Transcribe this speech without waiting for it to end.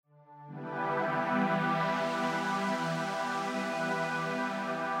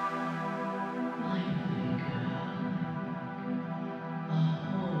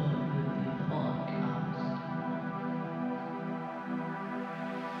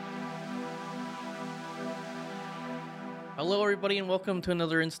Hello, everybody, and welcome to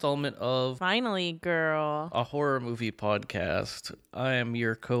another installment of Finally, girl. a horror movie podcast. I am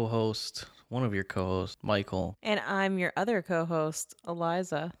your co-host, one of your co-hosts, Michael. And I'm your other co-host,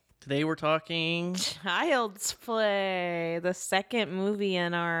 Eliza. Today we're talking... Child's Play, the second movie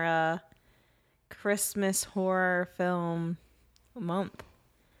in our Christmas horror film month.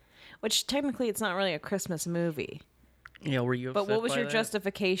 Which technically it's not really a Christmas movie. Yeah, were you upset But what was by your that?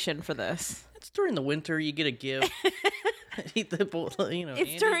 justification for this? It's during the winter, you get a gift. It's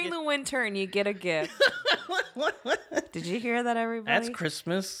during the winter and you get a gift. Did you hear that, everybody? That's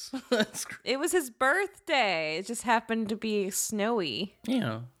Christmas. It was his birthday. It just happened to be snowy.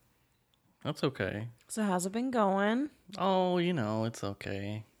 Yeah, that's okay. So how's it been going? Oh, it's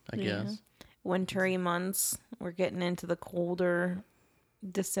okay, I guess. Wintry months. We're getting into the colder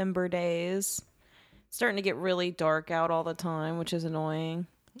December days. It's starting to get really dark out all the time, which is annoying.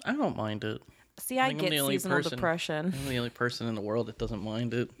 I don't mind it. See, I get seasonal depression. I'm the only person in the world that doesn't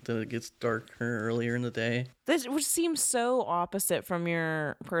mind it, that it gets darker earlier in the day. This which seems so opposite from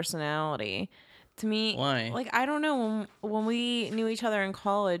your personality. To me, why? Like, I don't know. When we knew each other in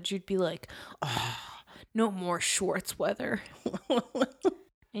college, you'd be like, oh, no more shorts weather. And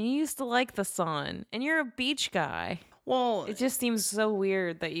you used to like the sun. And you're a beach guy. Well, it just seems so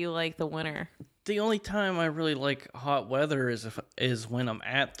weird that you like the winter. The only time I really like hot weather is when I'm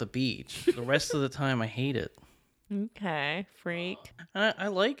at the beach. The rest of the time I hate it. Okay, freak. I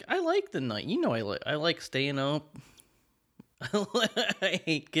like the night. I like staying up. I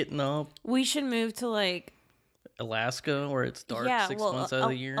hate getting up. We should move to like Alaska, where it's dark 6 months out of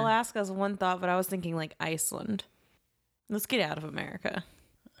the year. Alaska's one thought, but I was thinking like Iceland. Let's get out of America.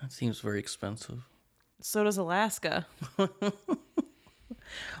 That seems very expensive. So does Alaska.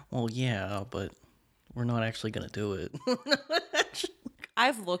 Well, yeah, but we're not actually going to do it.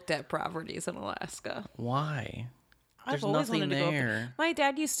 I've looked at properties in Alaska. Why? There's I've always nothing wanted to there. go there. My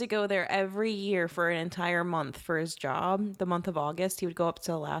dad used to go there every year for an entire month for his job. The month of August, he would go up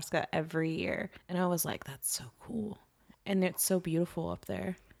to Alaska every year. And I was like, that's so cool. And it's so beautiful up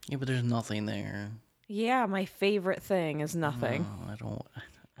there. Yeah, but there's nothing there. Yeah, my favorite thing is nothing. No,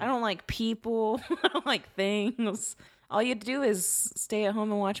 I don't like people. I don't like things. All you do is stay at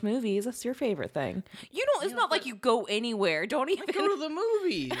home and watch movies. That's your favorite thing. You don't. It's not like you go anywhere. Don't even go to the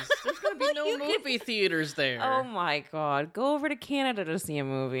movies. There's gonna be no movie theaters there. Oh my god! Go over to Canada to see a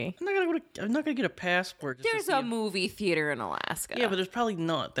movie. I'm not gonna get a passport. There's a movie theater in Alaska. Yeah, but there's probably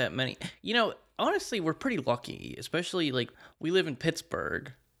not that many. Honestly, we're pretty lucky. Especially like we live in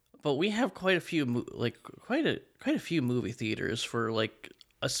Pittsburgh, but we have quite a few quite a few movie theaters for like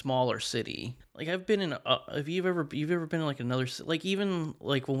a smaller city. Like I've been in have you've ever been in like another, like even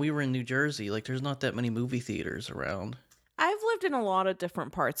like when we were in New Jersey, like there's not that many movie theaters around. I've lived in a lot of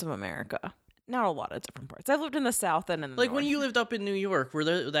different parts of America. Not a lot of different parts. I've lived in the South and in the Like North. when you lived up in New York, were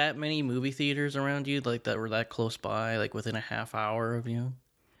there that many movie theaters around you, like that were that close by, like within a half hour of you?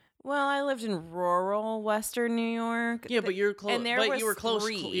 Well, I lived in rural Western New York. Yeah, but you're close. And there but was you were close.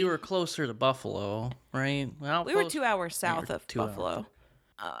 three. You were closer to Buffalo, right? We were 2 hours south of Buffalo.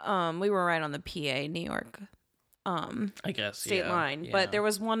 We were right on the PA, New York, I guess state line. Yeah. But there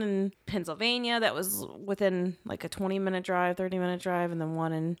was one in Pennsylvania that was within like a 20-minute drive, 30-minute drive, and then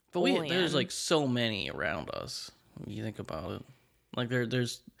one in Olean. There's like so many around us. When you think about it, like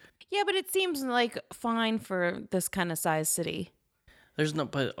there's. Yeah, but it seems like fine for this kind of size city. There's no,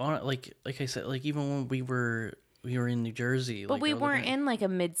 but on like I said, like even when we were in New Jersey, but like, we weren't in like a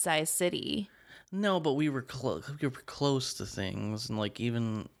mid-sized city. No, but we were close. We were close to things, and like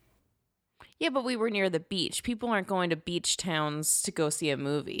even. Yeah, but we were near the beach. People aren't going to beach towns to go see a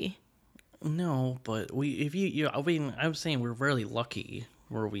movie. No, but I'm saying we're really lucky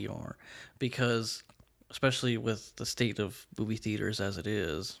where we are, because especially with the state of movie theaters as it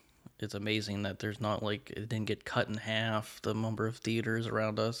is, it's amazing that there's not like it didn't get cut in half, the number of theaters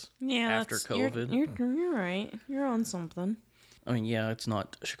around us. Yeah, after COVID. You're right. You're on something. I mean, yeah, it's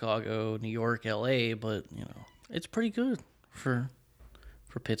not Chicago, New York, LA, but it's pretty good for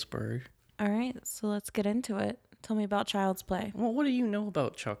Pittsburgh. All right, so let's get into it. Tell me about Child's Play. Well, what do you know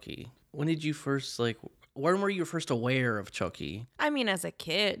about Chucky? When did you first when were you first aware of Chucky? I mean, as a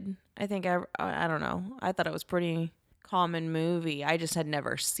kid, I think I don't know. I thought it was pretty common movie. I just had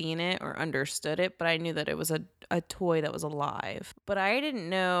never seen it or understood it, but I knew that it was a toy that was alive. But I didn't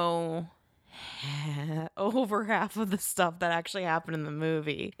know over half of the stuff that actually happened in the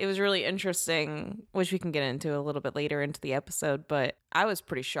movie. It was really interesting, which we can get into a little bit later into the episode, but I was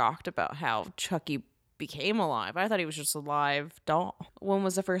pretty shocked about how Chucky became alive. I thought he was just a live doll. When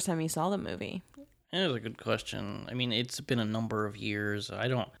was the first time you saw the movie? That was a good question. I mean, it's been a number of years. I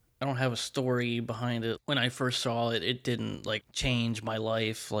don't have a story behind it. When I first saw it, it didn't like change my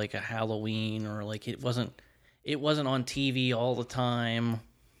life like a Halloween, or like it wasn't on TV all the time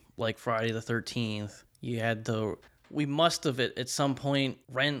like Friday the 13th. We must have at some point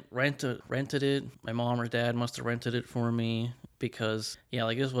rented it. My mom or dad must have rented it for me, because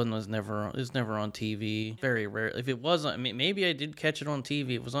like this one was never on TV. Very rare. If it wasn't, I mean, maybe I did catch it on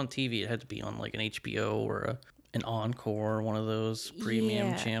TV. If it was on TV, it had to be on like an HBO or an Encore, one of those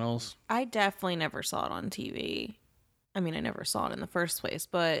premium channels. I definitely never saw it on TV. I mean, I never saw it in the first place,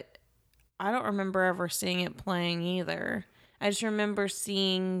 but I don't remember ever seeing it playing either. I just remember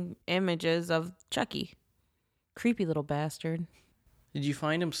seeing images of Chucky. Creepy little bastard. Did you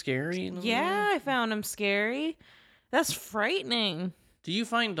find him scary? Yeah, I found him scary. That's frightening. Do you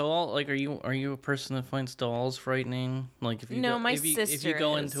find are you a person that finds dolls frightening? Like my sister. If you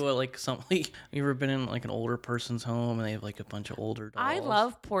go into it like something, you ever been in like an older person's home and they have like a bunch of older dolls? I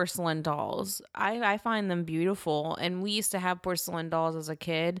love porcelain dolls. I find them beautiful, and we used to have porcelain dolls as a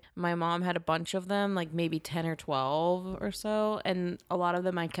kid. My mom had a bunch of them, like maybe 10 or 12 or so, and a lot of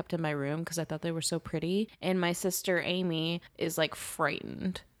them I kept in my room because I thought they were so pretty. And my sister Amy is like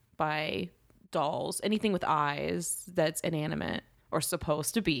frightened by dolls, anything with eyes that's inanimate or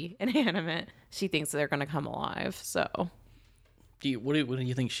supposed to be inanimate. She thinks they're going to come alive. So, what do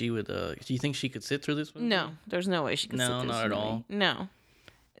you think she would? Do you think she could sit through this movie? No, there's no way she could sit through this movie. No, not at all. No.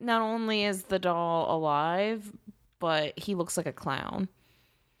 Not only is the doll alive, but he looks like a clown.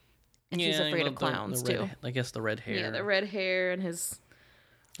 And she's afraid of clowns too. I guess the red hair. Yeah, the red hair and his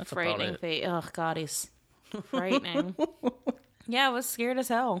frightening face. Oh God, he's frightening. Yeah, I was scared as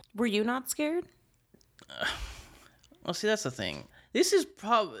hell. Were you not scared? Well, see, that's the thing. This is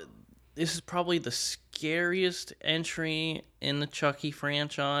probably the scariest entry in the Chucky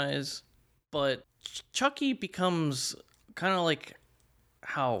franchise, but Chucky becomes kind of like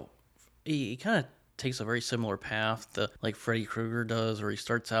how he kind of takes a very similar path that like Freddy Krueger does, where he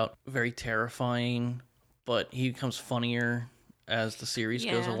starts out very terrifying, but he becomes funnier as the series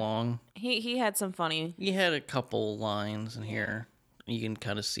goes along. He had some funny. He had a couple lines in here. You can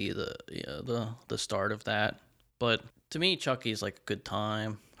kind of see the start of that. But to me, Chucky's like a good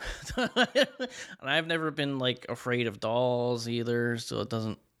time. And I've never been like afraid of dolls either, so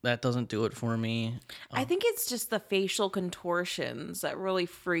that doesn't do it for me. I think it's just the facial contortions that really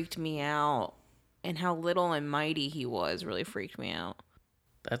freaked me out, and how little and mighty he was really freaked me out.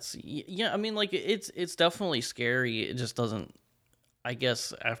 I mean, like it's definitely scary. It just doesn't. I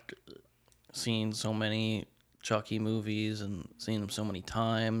guess after seeing so many Chucky movies and seeing them so many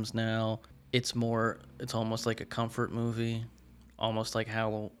times now, it's almost like a comfort movie, almost like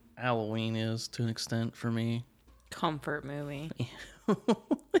Halloween is to an extent for me. Comfort movie.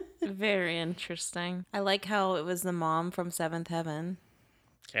 Very interesting. I like how it was the mom from Seventh Heaven.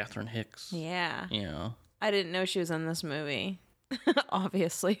 Catherine Hicks. Yeah. Yeah. I didn't know she was in this movie,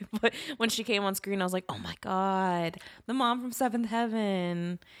 obviously. But when she came on screen, I was like, oh my God, the mom from Seventh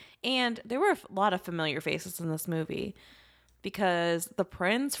Heaven. And there were a lot of familiar faces in this movie, because the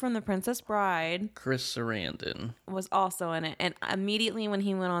prince from The Princess Bride, Chris Sarandon, was also in it. And immediately when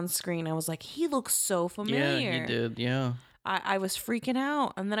he went on screen, I was like, he looks so familiar. Yeah, he did, yeah. I was freaking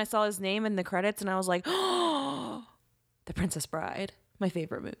out. And then I saw his name in the credits and I was like, oh, The Princess Bride, my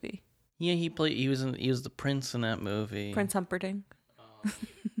favorite movie. Yeah, he was the prince in that movie. Prince Humperdinck.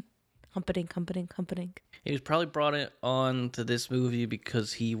 Humperdinck. He was probably brought on to this movie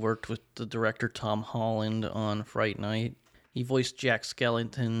because he worked with the director Tom Holland on Fright Night. He voiced Jack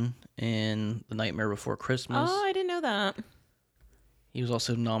Skellington in The Nightmare Before Christmas. Oh, I didn't know that. He was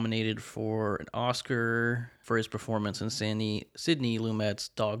also nominated for an Oscar for his performance in Sidney Lumet's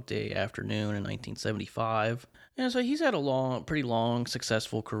Dog Day Afternoon in 1975. And so he's had a pretty long,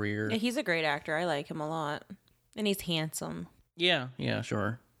 successful career. Yeah, he's a great actor. I like him a lot. And he's handsome. Yeah,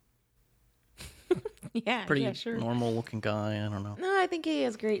 sure. Pretty sure. Normal looking guy, I don't know. No, I think he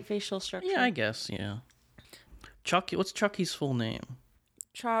has great facial structure. Yeah, I guess, yeah. Chucky, what's Chucky's full name?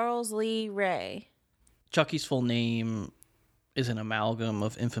 Charles Lee Ray. Chucky's full name is an amalgam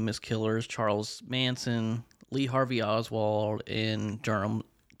of infamous killers Charles Manson, Lee Harvey Oswald, and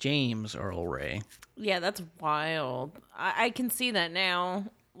James Earl Ray. Yeah, that's wild. I can see that now,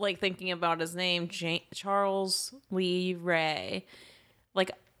 like thinking about his name, Charles Lee Ray.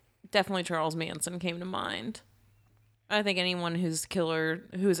 Like, definitely Charles Manson came to mind. I think anyone who's a killer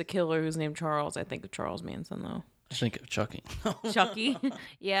who's named Charles, I think of Charles Manson, though. I think of Chucky. Chucky?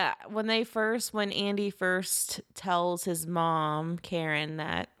 Yeah. When Andy first tells his mom, Karen,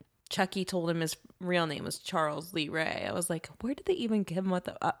 that Chucky told him his real name was Charles Lee Ray, I was like, where did they even come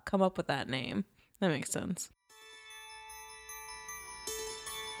up with that name? That makes sense.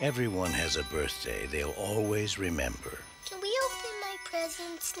 Everyone has a birthday they'll always remember. Can we open my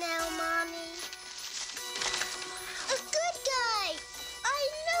presents now, Mommy? A good guy! I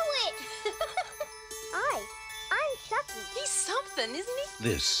knew it! I'm Chucky. He's something, isn't he?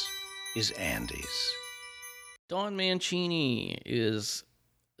 This is Andy's. Don Mancini is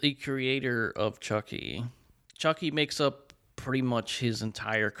the creator of Chucky. Chucky makes up pretty much his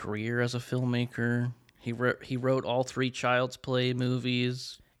entire career as a filmmaker. He wrote all 3 Child's Play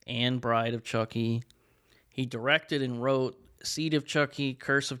movies and Bride of Chucky. He directed and wrote Seed of Chucky,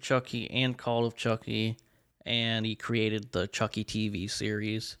 Curse of Chucky, and Call of Chucky. And he created the Chucky TV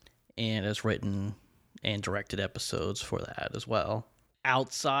series and has written and directed episodes for that as well.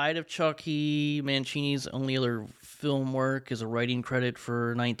 Outside of Chucky, Mancini's only other film work is a writing credit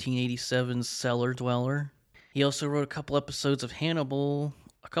for 1987's Cellar Dweller. He also wrote a couple episodes of Hannibal,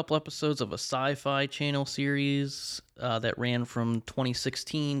 a couple episodes of a sci-fi channel series that ran from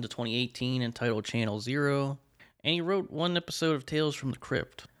 2016 to 2018 entitled Channel Zero. And he wrote 1 episode of Tales from the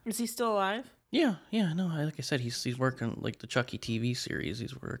Crypt. Is he still alive? Yeah, no, like I said, he's working, like, the Chucky TV series,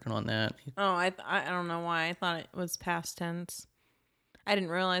 he's working on that. Oh, I don't know why. I thought it was past tense. I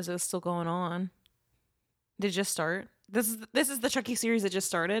didn't realize it was still going on. Did it just start? This is the Chucky series that just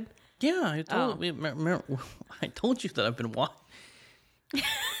started? Yeah, I told you that I've been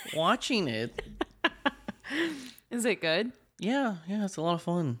watching it. Is it good? Yeah, it's a lot of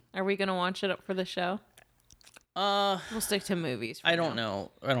fun. Are we going to watch it up for the show? We'll stick to movies. I don't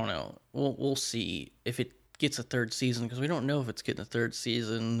know. We'll see if it gets a 3rd season, because we don't know if it's getting a 3rd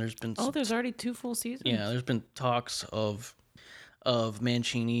season. There's been there's already 2 full seasons. Yeah, there's been talks of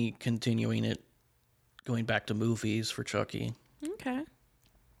Mancini continuing it, going back to movies for Chucky. Okay.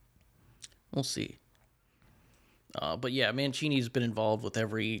 We'll see. But yeah, Mancini's been involved with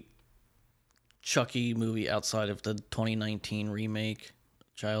every Chucky movie outside of the 2019 remake,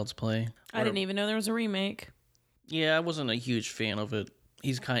 Child's Play. I didn't even know there was a remake. Yeah, I wasn't a huge fan of it.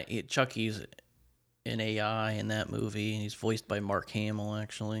 Chucky's an AI in that movie. He's voiced by Mark Hamill,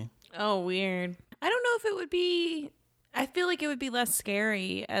 actually. Oh, weird. I don't know if it would be... I feel like it would be less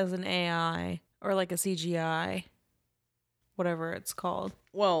scary as an AI or like a CGI, whatever it's called.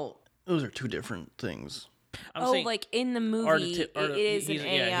 Well, those are 2 different things. I'm saying like in the movie, it is an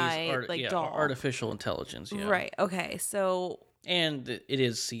AI doll. Artificial intelligence, yeah. Right, okay, so... And it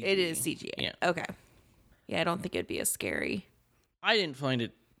is CGI. It is CGI, yeah. Okay. Yeah, I don't think it'd be as scary. I didn't find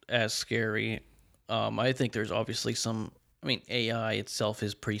it as scary. I think there's obviously some... I mean, AI itself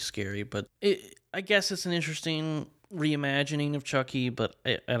is pretty scary, but I guess it's an interesting reimagining of Chucky, but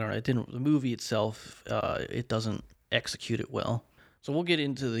I don't know. The movie itself, it doesn't execute it well. So we'll get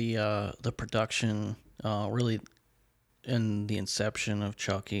into the production, really, and the inception of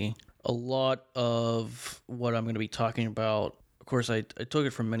Chucky. A lot of what I'm going to be talking about, of course, I took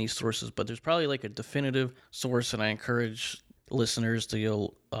it from many sources, but there's probably like a definitive source, and I encourage listeners to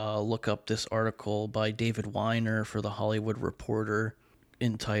go look up this article by David Weiner for The Hollywood Reporter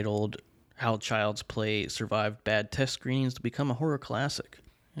entitled How Child's Play Survived Bad Test Screenings to Become a Horror Classic.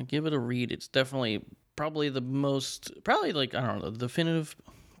 And give it a read. It's definitely probably the definitive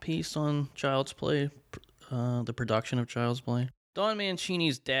piece on Child's Play, the production of Child's Play. Don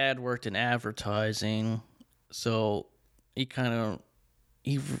Mancini's dad worked in advertising, so he kind of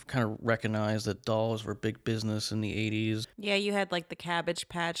recognized that dolls were big business in the 80s. Yeah, you had like the Cabbage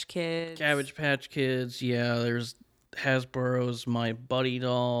Patch Kids. Yeah, there's Hasbro's My Buddy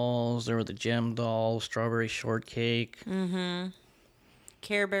dolls. There were the Gem dolls, Strawberry Shortcake. Mm-hmm.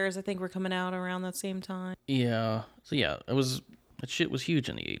 Care Bears, I think, were coming out around that same time. Yeah. So yeah, that shit was huge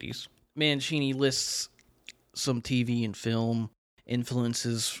in the 80s. Mancini lists some TV and film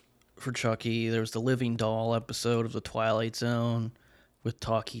influences for Chucky. There was the Living Doll episode of The Twilight Zone with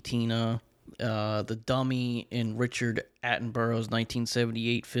Talkie Tina. The dummy in Richard Attenborough's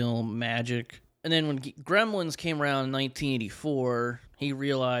 1978 film Magic. And then when Gremlins came around in 1984, he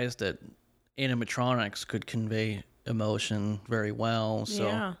realized that animatronics could convey emotion very well. So,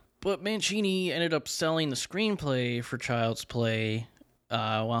 yeah. But Mancini ended up selling the screenplay for Child's Play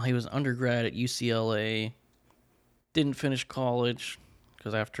while he was an undergrad at UCLA. Didn't finish college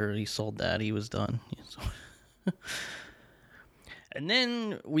because after he sold that, he was done. And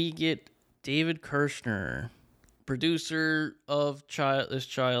then we get David Kirshner, producer of this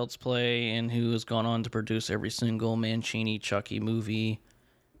Child's Play, and who has gone on to produce every single Mancini Chucky movie.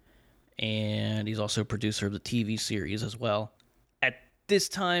 And he's also a producer of the TV series as well. At this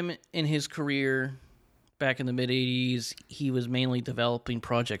time in his career, back in the mid-'80s, he was mainly developing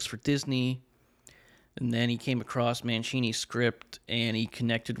projects for Disney. And then he came across Mancini's script, and he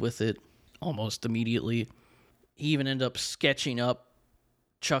connected with it almost immediately. He even ended up sketching up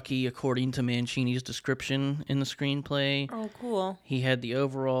Chucky according to Mancini's description in the screenplay. Oh, cool. He had the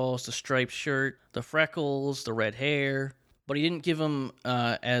overalls, the striped shirt, the freckles, the red hair, but he didn't give him,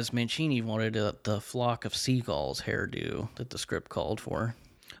 as Mancini wanted, the flock of seagulls hairdo that the script called for.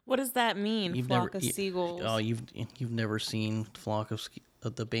 What does that mean? Flock of seagulls. Oh, you've never seen Flock of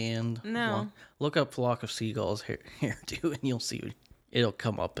the band? No. Look up Flock of Seagulls hairdo, and you'll see it'll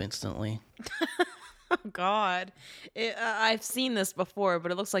come up instantly. Oh, God. I've seen this before,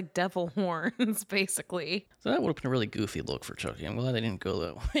 but it looks like devil horns, basically. So that would have been a really goofy look for Chucky. I'm glad I didn't go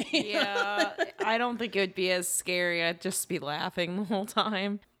that way. Yeah, I don't think it would be as scary. I'd just be laughing the whole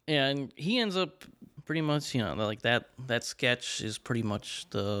time. Yeah, and he ends up pretty much, like that sketch is pretty much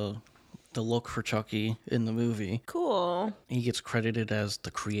the look for Chucky in the movie. Cool. He gets credited as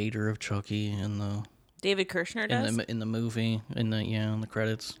the creator of Chucky in the David Kirshner does? in the movie, in the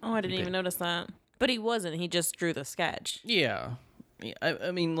credits. Oh, I didn't even notice that. But he wasn't. He just drew the sketch. Yeah. I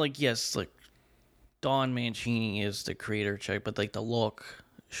mean, like, yes, like, Don Mancini is the creator of Chucky, but, like, the look,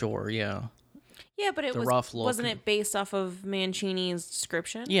 sure, yeah. Yeah, but it The was rough look. wasn't it based off of Mancini's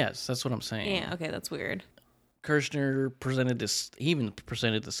description? Yes, that's what I'm saying. Yeah, okay, that's weird. Kirshner he even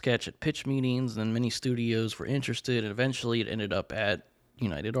presented the sketch at pitch meetings, and many studios were interested, and eventually it ended up at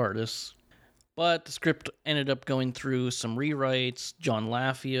United Artists. But the script ended up going through some rewrites. John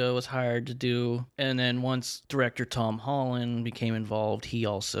Lafia was hired to do. And then once director Tom Holland became involved, he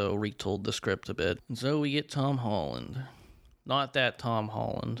also retooled the script a bit. And so we get Tom Holland. Not that Tom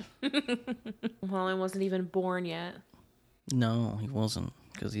Holland. Holland wasn't even born yet. No, he wasn't,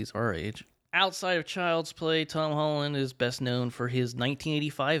 because he's our age. Outside of Child's Play, Tom Holland is best known for his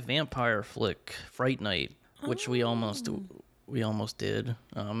 1985 vampire flick, Fright Night, which we almost did.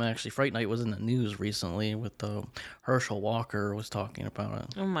 Actually, Fright Night was in the news recently with Herschel Walker was talking about it.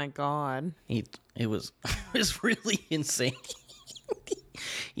 Oh my God. It was really insane.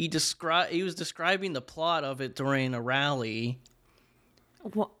 He was describing the plot of it during a rally.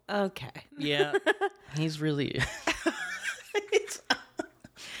 Well, okay. Yeah, he's really.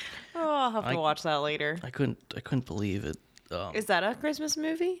 Oh, I'll have to watch that later. I couldn't believe it. Is that a Christmas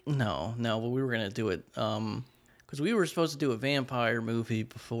movie? No, but we were gonna do it. Because we were supposed to do a vampire movie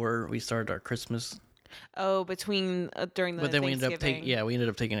before we started our Christmas. Oh, between during the. But then we ended Thanksgiving.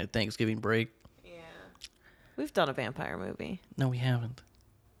 up taking a Thanksgiving break. Yeah, we've done a vampire movie. No, we haven't.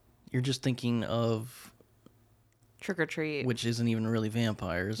 You're just thinking of Trick or Treat, which isn't even really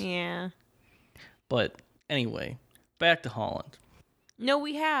vampires. Yeah. But anyway, back to Holland. No,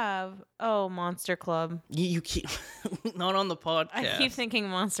 we have. Oh, Monster Club. You keep not on the podcast. I keep thinking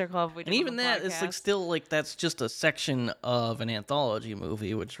Monster Club. And even that is like still like that's just a section of an anthology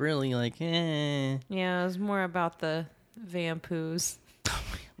movie, which really like Yeah, it was more about the vampoos.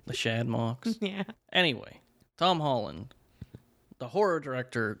 The Shadmocks. Yeah. Anyway, Tom Holland, the horror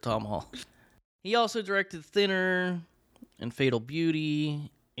director Tom Holland. He also directed Thinner and Fatal Beauty.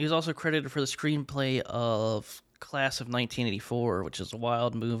 He was also credited for the screenplay of Class of 1984, which is a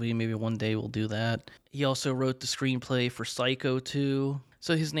wild movie. Maybe one day we'll do that. He also wrote the screenplay for Psycho 2.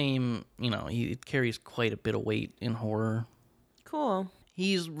 So his name, he carries quite a bit of weight in horror. Cool.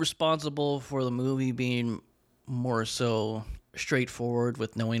 He's responsible for the movie being more so straightforward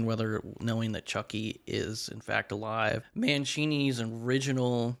with knowing that Chucky is in fact alive. Mancini's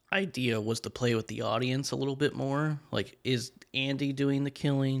original idea was to play with the audience a little bit more. Like, is Andy doing the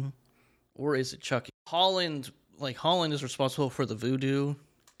killing or is it Chucky? Holland is responsible for the voodoo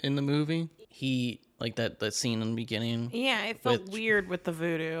in the movie. He like that scene in the beginning. Yeah, it felt weird with the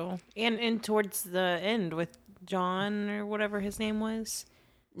voodoo. And towards the end with John or whatever his name was.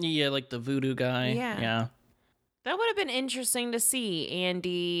 Yeah, like the voodoo guy. Yeah. That would have been interesting to see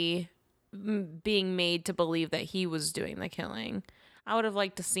Andy being made to believe that he was doing the killing. I would have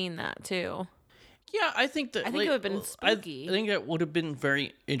liked to seen that too. Yeah, I think that. I think it would have been spooky. I think that would have been a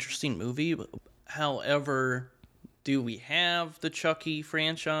very interesting movie. However, do we have the Chucky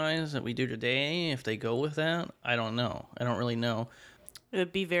franchise that we do today? If they go with that, I don't know. I don't really know. It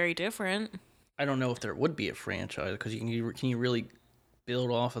would be very different. I don't know if there would be a franchise because can you really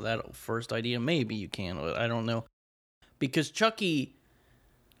build off of that first idea? Maybe you can, but I don't know. Because Chucky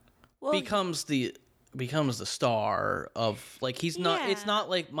becomes the star of like he's not. Yeah. It's not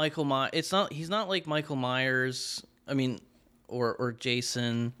like Michael Myers. He's not like Michael Myers. I mean, or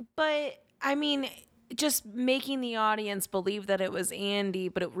Jason. But I mean, just making the audience believe that it was Andy,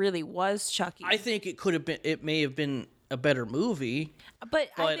 but it really was Chucky. I think it could have been. It may have been a better movie. But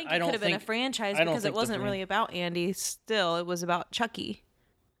I think it could have been a franchise because it wasn't really about Andy. Still, it was about Chucky.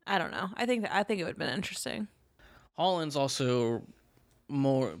 I don't know. I think it would have been interesting. Holland's also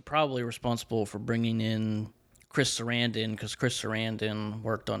more probably responsible for bringing in Chris Sarandon, because Chris Sarandon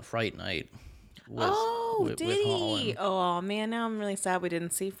worked on Fright Night. With Did he? Holland. Oh, man, now I'm really sad we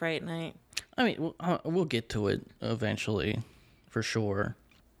didn't see Fright Night. I mean, we'll get to it eventually, for sure.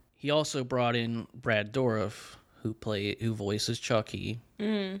 He also brought in Brad Dourif, who voices Chucky,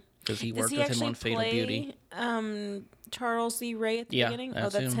 because he worked with him on Fatal Beauty. Charles Lee Ray at the beginning?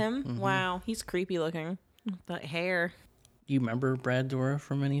 That's that's him? Mm-hmm. Wow, he's creepy looking. That hair. Do you remember Brad Dourif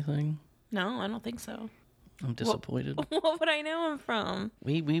from anything? No, I don't think so. I'm disappointed. What would I know him from?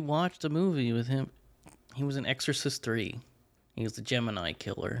 We watched a movie with him. He was in Exorcist 3. He was the Gemini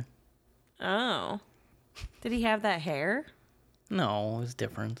killer. Oh. Did he have that hair? No, it was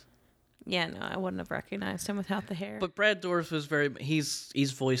different. Yeah, no, I wouldn't have recognized him without the hair. But Brad Dourif is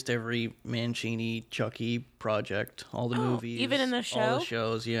he's voiced every Mancini, Chucky project, all the movies. Even in the show? All the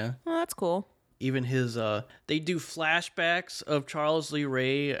shows, yeah. Oh, that's cool. Even his, they do flashbacks of Charles Lee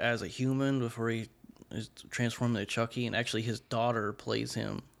Ray as a human before he is transformed into Chucky, and actually his daughter plays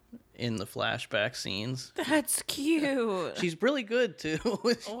him in the flashback scenes. That's cute. She's really good, too.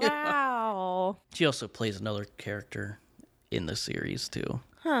 Wow. She also plays another character in the series, too.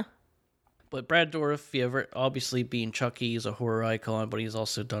 Huh. But Brad Dourif, obviously being Chucky, he's a horror icon, but he's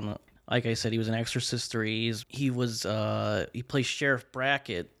also done, like I said, he was in Exorcist 3. He plays Sheriff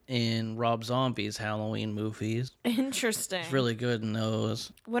Brackett in Rob Zombie's Halloween movies. Interesting. He's really good in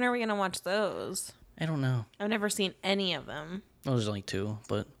those. When are we going to watch those? I don't know. I've never seen any of them. Oh, there's only 2,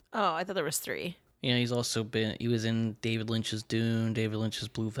 but... Oh, I thought there was 3. Yeah, he was in David Lynch's Dune, David Lynch's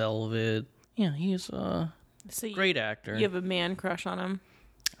Blue Velvet. Yeah, he's a great actor. You have a man crush on him?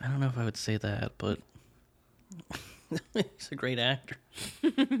 I don't know if I would say that, but he's a great actor.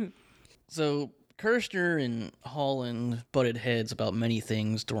 So, Kirshner and Holland butted heads about many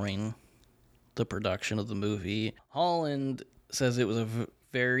things during the production of the movie. Holland says it was a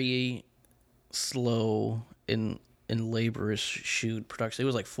very slow and laborious shoot production. It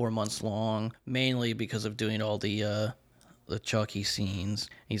was like 4 months long, mainly because of doing all the Chucky scenes.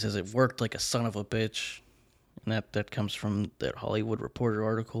 He says it worked like a son of a bitch. And that comes from that Hollywood Reporter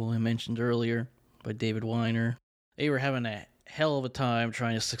article I mentioned earlier by David Weiner. They were having a hell of a time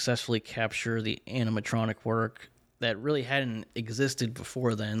trying to successfully capture the animatronic work that really hadn't existed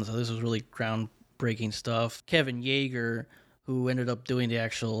before then. So this was really groundbreaking stuff. Kevin Yeager, who ended up doing the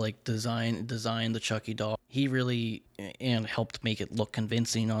actual design the Chucky doll, he really helped make it look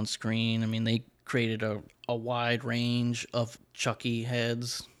convincing on screen. I mean, they created a wide range of Chucky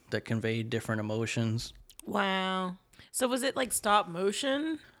heads that conveyed different emotions. Wow. So was it like stop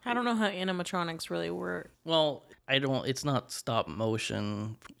motion? I don't know how animatronics really work. Well, it's not stop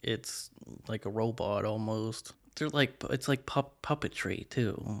motion. It's like a robot almost. It's like puppetry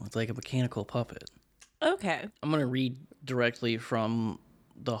too. It's like a mechanical puppet. Okay. I'm going to read directly from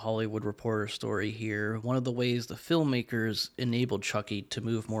the Hollywood Reporter story here. One of the ways the filmmakers enabled Chucky to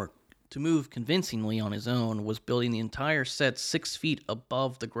move convincingly on his own was building the entire set 6 feet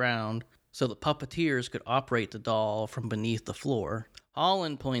above the ground, so the puppeteers could operate the doll from beneath the floor.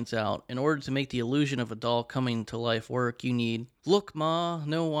 Holland points out, in order to make the illusion of a doll coming to life work, you need, look, Ma,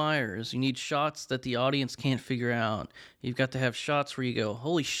 no wires. You need shots that the audience can't figure out. You've got to have shots where you go,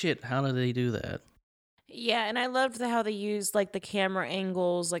 holy shit, how did they do that? Yeah, and I loved how they used the camera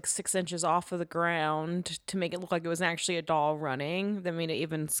angles 6 inches off of the ground to make it look like it was actually a doll running. That made it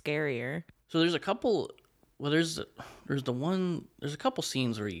even scarier. So there's a couple... Well, there's a couple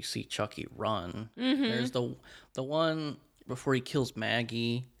scenes where you see Chucky run. Mm-hmm. There's the one before he kills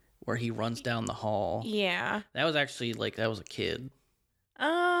Maggie, where he runs down the hall. Yeah. That was actually that was a kid.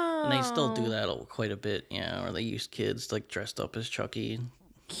 Oh. And they still do that quite a bit, yeah, where they use kids dressed up as Chucky.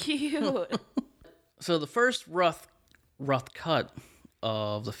 Cute. So the first rough cut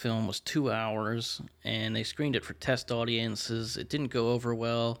of the film was 2 hours, and they screened it for test audiences. It didn't go over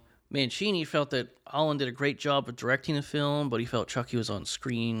well. Mancini felt that Holland did a great job of directing the film, but he felt Chucky was on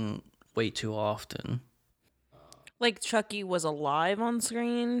screen way too often. Chucky was alive on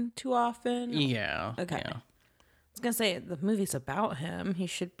screen too often? Yeah. Okay. Yeah. I was going to say, the movie's about him. He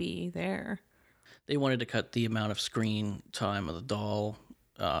should be there. They wanted to cut the amount of screen time of the doll,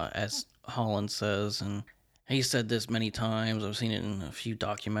 as Holland says, and he said this many times. I've seen it in a few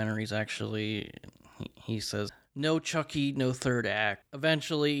documentaries, actually. He says, no Chucky, no third act.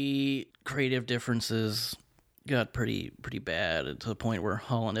 Eventually, creative differences got pretty bad to the point where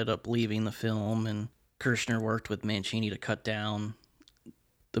Holland ended up leaving the film, and Kirshner worked with Mancini to cut down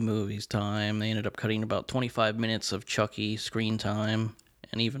the movie's time. They ended up cutting about 25 minutes of Chucky screen time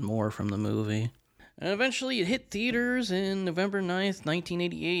and even more from the movie. And eventually it hit theaters in November 9th,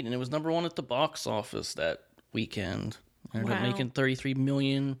 1988, and it was #1 at the box office that weekend. It ended up making $33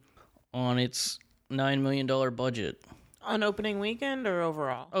 million on its $9 million budget On opening weekend or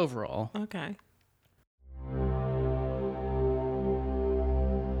overall? overall. Okay.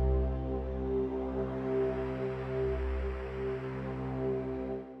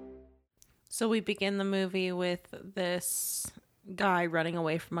 So we begin the movie with this guy running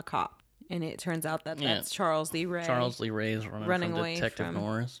away from a cop. And it turns out that Yeah. that's Charles Lee Ray. Charles Lee Ray is running from away Detective from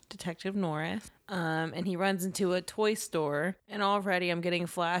Norris. Detective Norris. And he runs into a toy store. And already I'm getting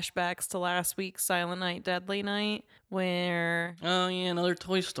flashbacks to last week's Silent Night, Deadly Night, where Oh, yeah, another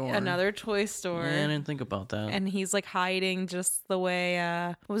toy store. another toy store. Yeah, I didn't think about that. And he's like hiding just the way,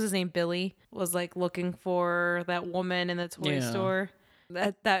 what was his name? Billy was like looking for that woman in the toy Yeah. store.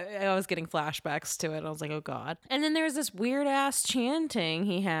 That I was getting flashbacks to it. I was like, oh God. And then there's this weird ass chanting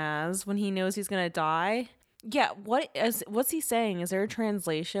he has when he knows he's gonna die. Yeah, what's he saying? Is there a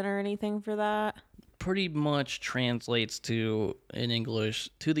translation or anything for that? Pretty much translates to, in English,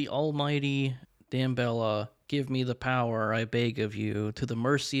 to the almighty Dambella, give me the power, I beg of you, to the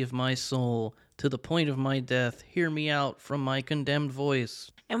mercy of my soul, to the point of my death, hear me out from my condemned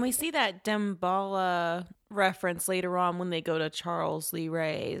voice. And we see that Damballa reference later on when they go to Charles Lee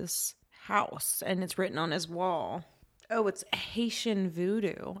Ray's house, and it's written on his wall. Oh, it's Haitian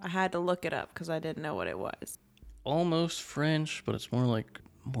voodoo. I had to look it up because I didn't know what it was. Almost French, but it's more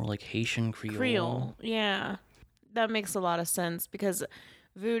like Haitian Creole. Yeah. That makes a lot of sense because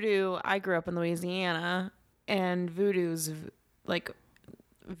voodoo, I grew up in Louisiana, and voodoo's like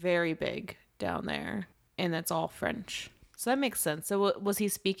very big down there, and that's all French. So that makes sense. So was he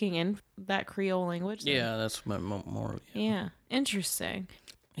speaking in that Creole language then? Yeah, that's more. Yeah. Interesting.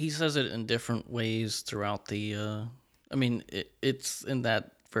 He says it in different ways throughout the. I mean, it's in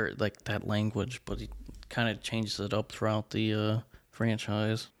that that language, but he kind of changes it up throughout the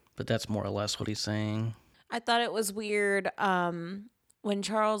franchise. But that's more or less what he's saying. I thought it was weird when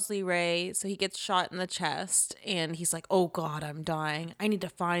Charles Lee Ray, so he gets shot in the chest and he's like, oh God, I'm dying. I need to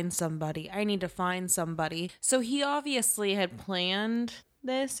find somebody. So he obviously had planned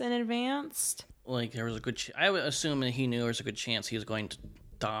this in advance. Like there was a good. I would assume that he knew there was a good chance he was going to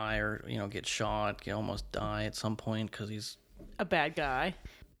die or get shot, almost die at some point because he's A bad guy.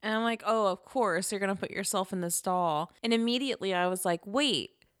 And I'm like, oh, of course, you're going to put yourself in this doll. And immediately I was like,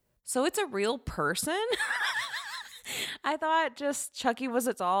 wait, so it's a real person? I thought just Chucky was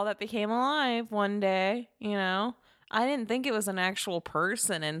a doll that became alive one day, I didn't think it was an actual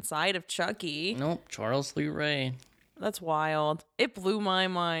person inside of Chucky. Nope, Charles Lee Ray. That's wild. It blew my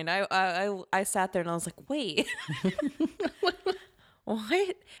mind. I sat there and I was like, wait.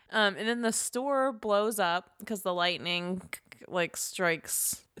 What? And then the store blows up because the lightning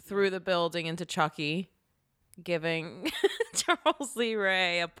strikes through the building into Chucky, giving Charles Lee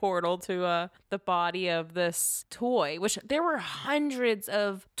Ray a portal to the body of this toy, which there were hundreds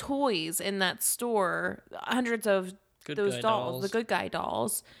of toys in that store, hundreds of those dolls, the good guy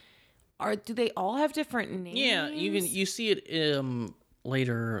dolls. Do they all have different names? Yeah, you see it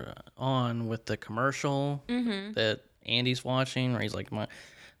later on with the commercial that Andy's watching, where he's like,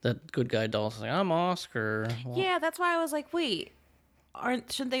 that good guy doll's like, I'm Oscar. Yeah, that's why I was like, wait,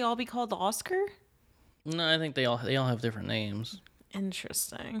 shouldn't they all be called Oscar? No, I think they all have different names.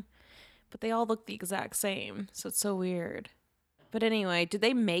 Interesting. But they all look the exact same, so it's so weird. But anyway, did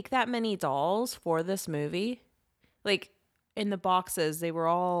they make that many dolls for this movie? Like, in the boxes, they were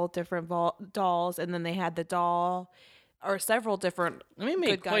all different dolls, and then they had the doll, or several different They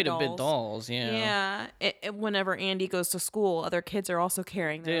made quite a bit dolls, yeah. Yeah. Whenever Andy goes to school, other kids are also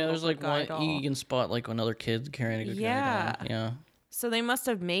carrying their there's little like good guy one, doll. you can spot like another kid carrying a good guy doll. Yeah. So they must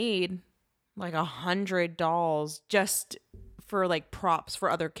have made like 100 dolls just for like props for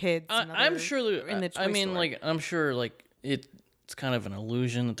other kids. I'm sure. In the toy store. I'm sure it's kind of an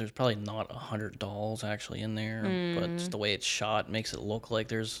illusion that there's probably not 100 dolls actually in there, but just the way it's shot makes it look like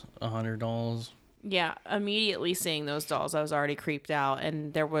there's 100 dolls. Yeah, immediately seeing those dolls, I was already creeped out,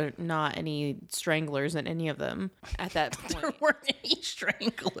 and there were not any stranglers in any of them at that point. There weren't any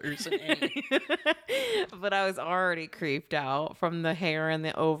stranglers in any. But I was already creeped out from the hair and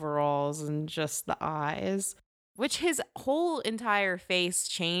the overalls and just the eyes, which his whole entire face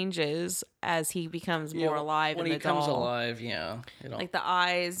changes as he becomes more alive when in he the comes doll. alive. Yeah, Like the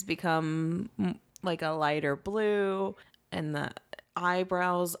eyes become like a lighter blue, and the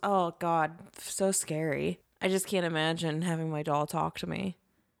eyebrows, oh God, so scary. I just can't imagine having my doll talk to me.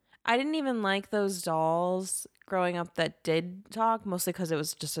 I didn't even like those dolls growing up that did talk, mostly because it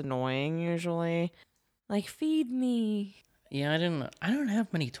was just annoying usually. Like, feed me. Yeah, I don't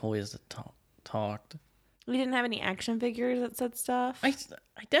have many toys that talked. We didn't have any action figures that said stuff. I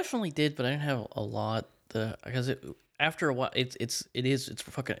definitely did, but I didn't have a lot. Because after a while, it's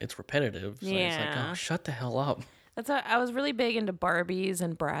repetitive. So it's like, Yeah. oh, shut the hell up. That's why I was really big into Barbies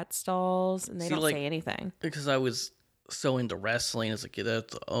and Bratz dolls, and they don't say anything. Because I was so into wrestling as a kid.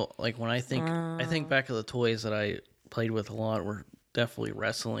 Like when I think back of the toys that I played with a lot were definitely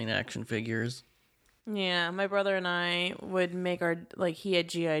wrestling action figures. Yeah, my brother and I would make our, like, he had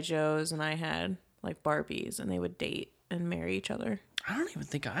G.I. Joes and I had, like, Barbies, and they would date and marry each other. I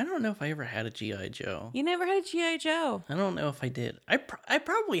don't know if I ever had a G.I. Joe. You never had a G.I. Joe? I don't know if I did. I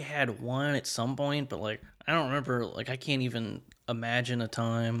probably had one at some point, but, like, I don't remember, like, I can't even imagine a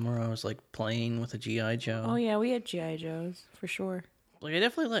time where I was, like, playing with a G.I. Joe. Oh, yeah, we had G.I. Joes, for sure. Like, I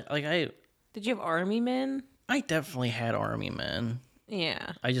definitely, Did you have Army Men? I definitely had Army Men.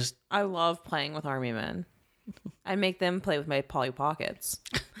 Yeah. I love playing with Army Men. I make them play with my Polly Pockets.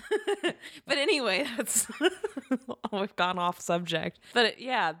 But anyway, we've gone off subject. But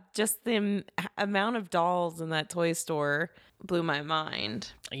yeah, just the amount of dolls in that toy store blew my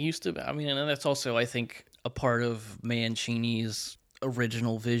mind. and that's also, I think, a part of Mancini's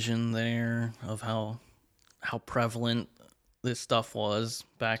original vision there of how prevalent this stuff was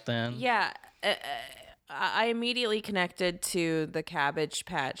back then. Yeah, I immediately connected to the Cabbage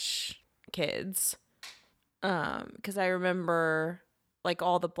Patch Kids. Because I remember, like,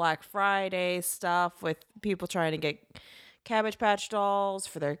 all the Black Friday stuff with people trying to get Cabbage Patch dolls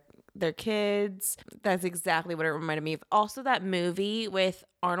for their kids. That's exactly what it reminded me of. Also, that movie with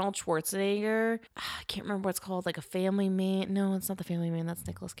Arnold Schwarzenegger. I can't remember what it's called. Like, A Family Man. No, it's not The Family Man. That's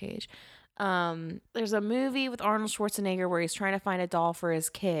Nicolas Cage. There's a movie with Arnold Schwarzenegger where he's trying to find a doll for his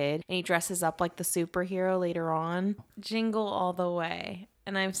kid, and he dresses up like the superhero later on. Jingle All the Way.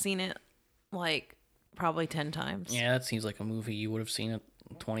 And I've seen it, like, probably 10 times. Yeah, that seems like a movie you would have seen it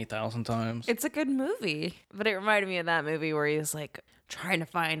 20,000 times. It's a good movie. But it reminded me of that movie where he was, like, trying to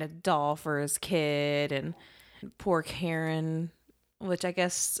find a doll for his kid, and poor Karen, which I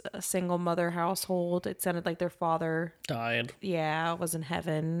guess a single mother household. It sounded like their father died. Yeah, was in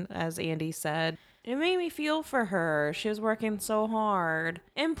heaven, as Andy said. It made me feel for her. She was working so hard.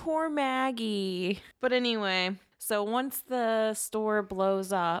 And poor Maggie. But anyway, so once the store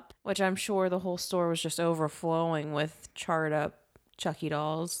blows up, which I'm sure the whole store was just overflowing with charred up Chucky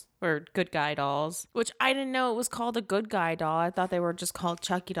dolls, or good guy dolls, which I didn't know it was called a good guy doll. I thought they were just called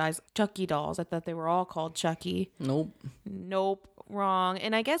Chucky dolls. I thought they were all called Chucky. Nope. Wrong.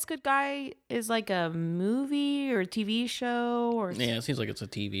 And I guess Good Guy is like a movie or a TV show, or yeah, it seems like it's a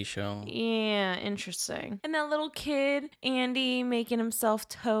TV show. Yeah, interesting. And that little kid, Andy, making himself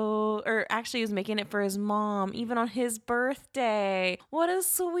toast, or actually he was making it for his mom, even on his birthday. What a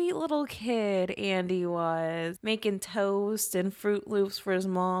sweet little kid Andy was, making toast and Fruit Loops for his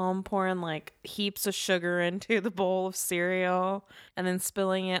mom, pouring like heaps of sugar into the bowl of cereal and then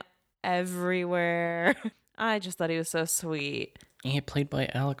spilling it everywhere. I just thought he was so sweet. He played by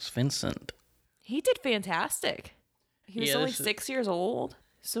Alex Vincent. He did fantastic. He was only 6 years old.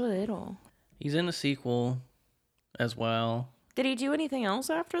 So little. He's in a sequel as well. Did he do anything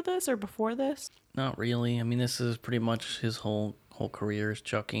else after this or before this? Not really. I mean, this is pretty much his whole career as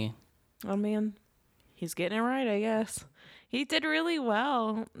Chucky. Oh, man. He's getting it right, I guess. He did really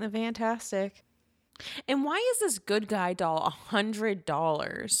well. Fantastic. And why is this good guy doll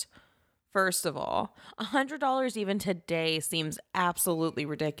 $100? First of all, $100 even today seems absolutely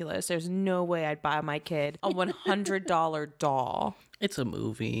ridiculous. There's no way I'd buy my kid a $100 doll. It's a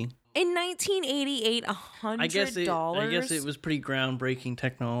movie. In 1988, $100? I guess it was pretty groundbreaking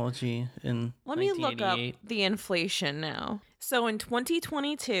technology in 1988. Let me look up the inflation now. So in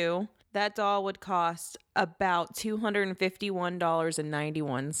 2022, that doll would cost about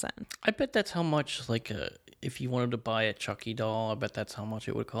 $251.91. I bet that's how much, if you wanted to buy a Chucky doll, I bet that's how much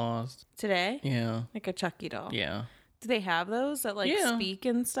it would cost. Today? Yeah. Like a Chucky doll? Yeah. Do they have those that speak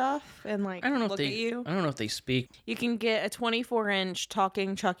and stuff and look at you? I don't know if they speak. You can get a 24-inch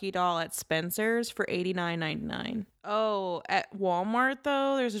talking Chucky doll at Spencer's for $89.99. Oh, at Walmart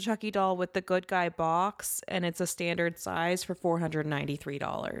though, there's a Chucky doll with the Good Guy box, and it's a standard size for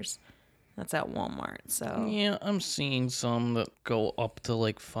 $493. That's at Walmart. So yeah, I'm seeing some that go up to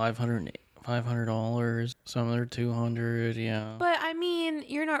like $500, some that are $200. Yeah, but I mean,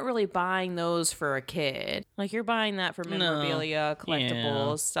 you're not really buying those for a kid. Like, you're buying that for memorabilia,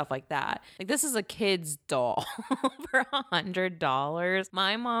 collectibles, stuff like that. Like, this is a kid's doll for $100.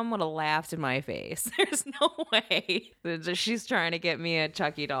 My mom would have laughed in my face. There's no way that she's trying to get me a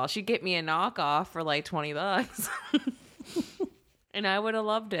Chucky doll. She'd get me a knockoff for like $20. And I would have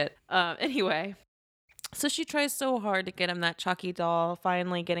loved it. Anyway, so she tries so hard to get him that Chucky doll,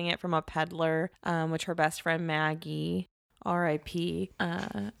 finally getting it from a peddler, which her best friend Maggie R.I.P.,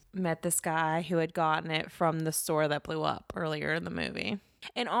 met this guy who had gotten it from the store that blew up earlier in the movie.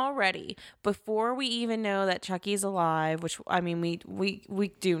 And already, before we even know that Chucky's alive, which, I mean, we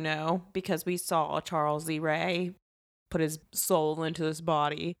do know because we saw Charles Lee Ray put his soul into this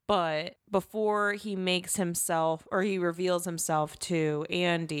body. But before he makes himself, or he reveals himself to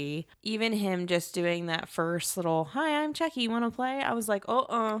Andy, even him just doing that first little, "Hi, I'm Chucky, want to play?" I was like,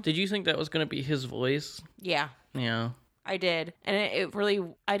 Did you think that was going to be his voice? Yeah. Yeah. I did. And it really,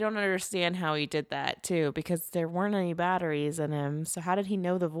 I don't understand how he did that too, because there weren't any batteries in him. So how did he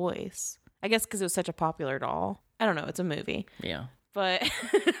know the voice? I guess because it was such a popular doll. I don't know. It's a movie. Yeah. But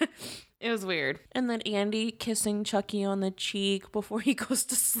it was weird. And then Andy kissing Chucky on the cheek before he goes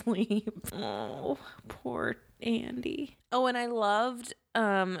to sleep. Oh, poor Andy. Oh, and I loved,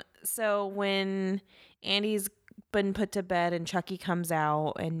 so when Andy's been put to bed and Chucky comes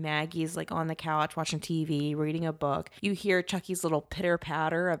out and Maggie's like on the couch watching TV, reading a book, you hear Chucky's little pitter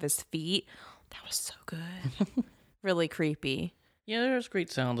patter of his feet. That was so good. Really creepy. Yeah, there's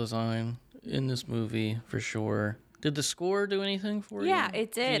great sound design in this movie for sure. Did the score do anything for you? Yeah,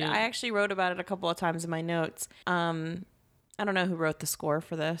 it did. I actually wrote about it a couple of times in my notes. I don't know who wrote the score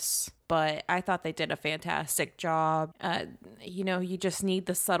for this, but I thought they did a fantastic job. You just need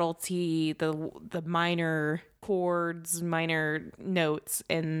the subtlety, the minor chords, minor notes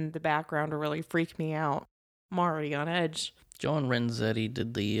in the background to really freak me out. I'm already on edge. John Renzetti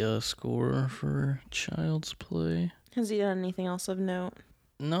did the score for Child's Play. Has he done anything else of note?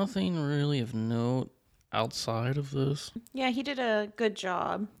 Nothing really of note outside of this. Yeah, he did a good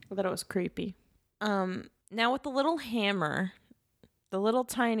job. I thought it was creepy. Now with the little hammer, the little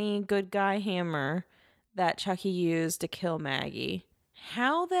tiny good guy hammer that Chucky used to kill Maggie,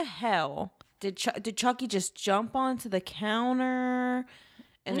 how the hell did Chucky just jump onto the counter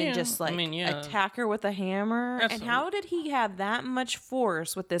and then just attack her with a hammer? And how did he have that much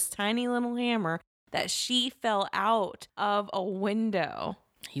force with this tiny little hammer that she fell out of a window?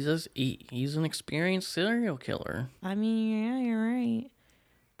 He's an experienced serial killer. I mean, yeah, you're right.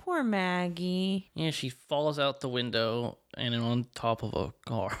 Poor Maggie. Yeah, she falls out the window and on top of a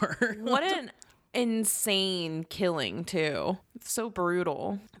car. What an insane killing, too. It's so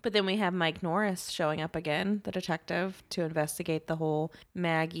brutal. But then we have Mike Norris showing up again, the detective, to investigate the whole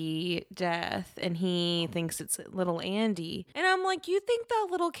Maggie death. And he thinks it's little Andy. And I'm like, you think that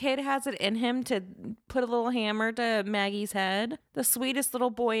little kid has it in him to put a little hammer to Maggie's head? The sweetest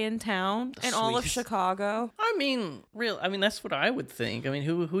little boy in town in all of Chicago. I mean, that's what I would think. I mean,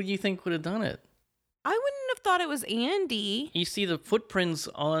 who do you think would have done it? I wouldn't have thought it was Andy. You see the footprints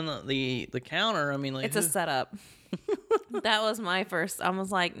on the counter. I mean, like, it's a setup. That was my first. I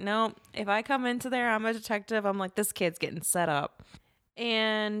was like, nope. If I come into there, I'm a detective. I'm like, this kid's getting set up.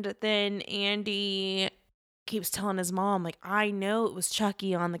 And then Andy keeps telling his mom, like, I know it was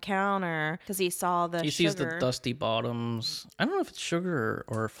Chucky on the counter because he saw the sugar. He sees the dusty bottoms. I don't know if it's sugar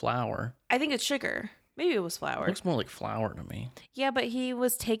or flour. I think it's sugar. Maybe it was flour. It looks more like flour to me. Yeah, but he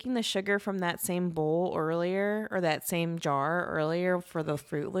was taking the sugar from that same bowl earlier, or that same jar earlier for the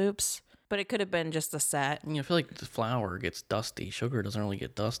Fruit Loops. But it could have been just a set. Yeah, I feel like the flour gets dusty. Sugar doesn't really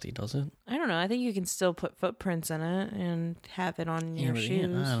get dusty, does it? I don't know. I think you can still put footprints in it and have it on your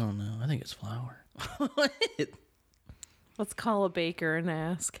shoes. I don't know. I think it's flour. Let's call a baker and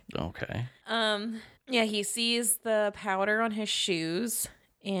ask. Okay. Yeah, he sees the powder on his shoes.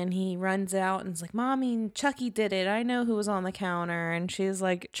 And he runs out and is like, Mommy, Chucky did it. I know who was on the counter. And she's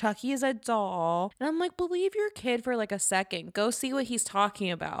like, Chucky is a doll. And I'm like, believe your kid for like a second. Go see what he's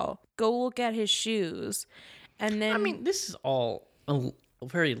talking about. Go look at his shoes. And then... I mean, this is all a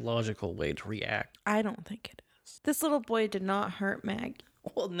very logical way to react. I don't think it is. This little boy did not hurt Maggie.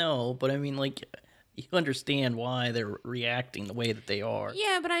 Well, no, but I mean, like, you understand why they're reacting the way that they are.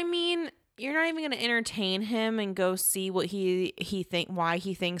 Yeah, but I mean... You're not even going to entertain him and go see what why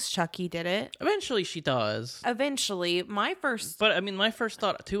he thinks Chucky did it. Eventually she does. Eventually. My first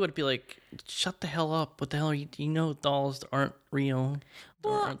thought too would be like, shut the hell up. What the hell are you know dolls aren't real.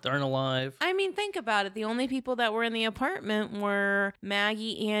 Aren't alive. I mean, think about it. The only people that were in the apartment were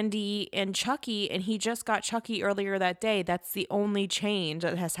Maggie, Andy, and Chucky, and he just got Chucky earlier that day. That's the only change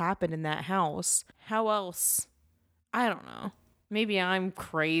that has happened in that house. How else? I don't know. Maybe I'm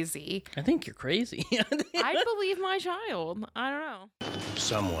crazy. I think you're crazy. I believe my child. I don't know.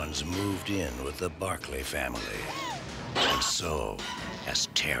 Someone's moved in with the Barkley family. And so has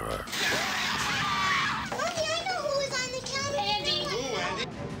terror. Mommy, I know who was on the counter. Andy. Who, Andy?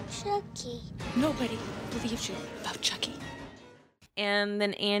 Chucky. Nobody believes you about Chucky. And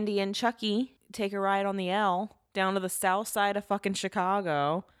then Andy and Chucky take a ride on the L down to the south side of fucking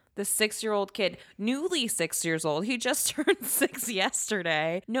Chicago. The 6-year-old kid, newly 6 years old. He just turned 6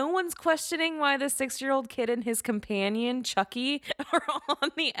 yesterday. No one's questioning why the 6-year-old kid and his companion, Chucky, are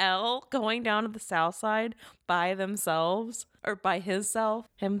on the L going down to the south side by themselves. Or by himself.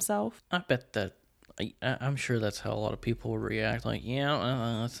 I bet that, I'm sure that's how a lot of people would react. Like,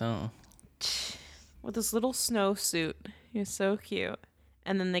 yeah, that's how. With this little snowsuit. He was so cute.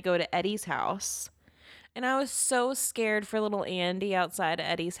 And then they go to Eddie's house. And I was so scared for little Andy outside of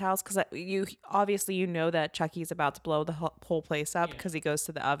Eddie's house because you know that Chucky's about to blow the whole place up because he goes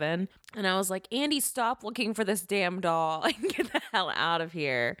to the oven. And I was like, Andy, stop looking for this damn doll and get the hell out of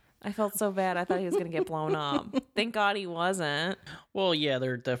here. I felt so bad. I thought he was going to get blown up. Thank God he wasn't. Well, yeah,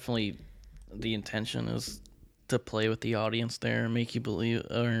 they're definitely, the intention is to play with the audience there and make you believe,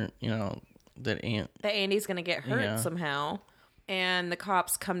 or, that Andy's going to get hurt somehow. And the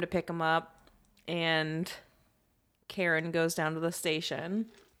cops come to pick him up. And Karen goes down to the station.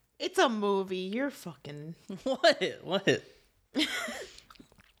 It's a movie. You're fucking... What?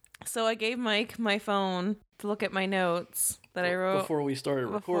 So I gave Mike my phone to look at my notes that I wrote... Before we started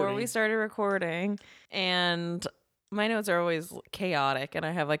recording. And my notes are always chaotic. And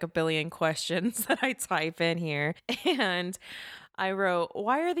I have like a billion questions that I type in here. And I wrote,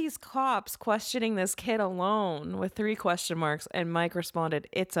 why are these cops questioning this kid alone? With 3 question marks. And Mike responded,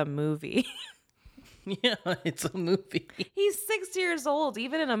 it's a movie. Yeah, it's a movie. He's 6 years old.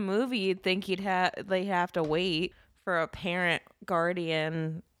 Even in a movie, you'd think they have to wait for a parent,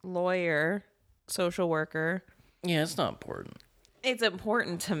 guardian, lawyer, social worker. Yeah, it's not important. It's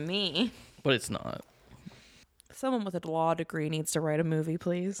important to me. But it's not. Someone with a law degree needs to write a movie,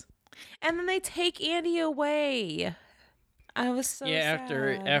 please. And then they take Andy away. I was so sad.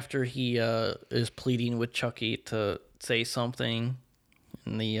 After he is pleading with Chucky to say something,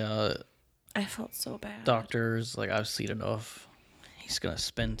 and the I felt so bad. doctor's like, I've seen enough. He's gonna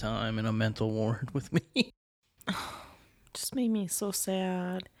spend time in a mental ward with me. Just made me so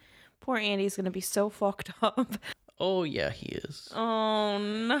sad. Poor Andy's gonna be so fucked up. Oh yeah, he is. Oh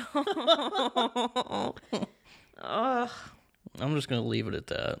no. Ugh. I'm just gonna leave it at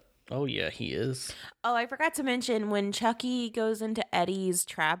that. Oh yeah, he is. Oh, I forgot to mention when Chucky goes into Eddie's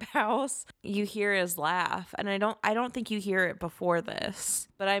trap house, you hear his laugh, and I don't think you hear it before this,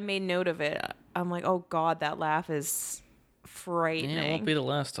 but I made note of it. I'm like, oh God, that laugh is frightening. Yeah, it won't be the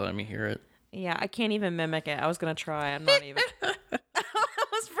last time you hear it. Yeah, I can't even mimic it. I was gonna try. I'm not even. That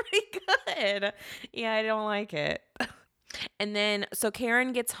was pretty good. Yeah, I don't like it. And then, so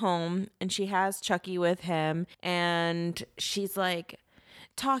Karen gets home, and she has Chucky with him, and she's like,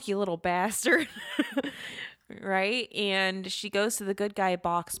 talk, you little bastard. Right? And she goes to the good guy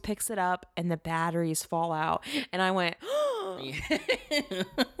box, picks it up, and the batteries fall out. And I went,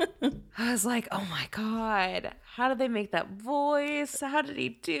 I was like, oh my God, how did they make that voice? How did he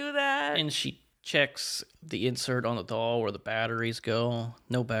do that? And she checks the insert on the doll where the batteries go.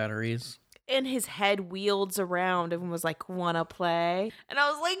 No batteries. And his head wields around and was like, wanna play? And I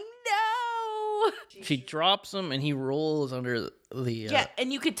was like, no. She drops him and he rolls under the... Yeah,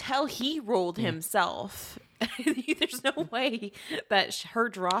 and you could tell he rolled himself. There's no way that her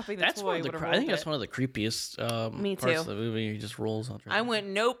dropping the toy would have rolled I think that's one of the creepiest parts of the movie. He just rolls under. I went,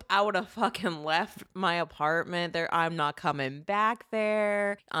 nope, I would have fucking left my apartment there. I'm not coming back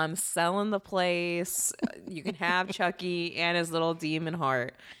there. I'm selling the place. You can have Chucky and his little demon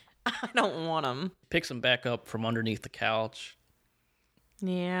heart. I don't want him. Picks him back up from underneath the couch.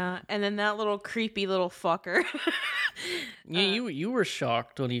 Yeah, and then that little creepy little fucker. Yeah, you were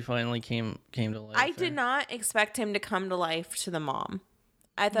shocked when he finally came to life. I did not expect him to come to life to the mom.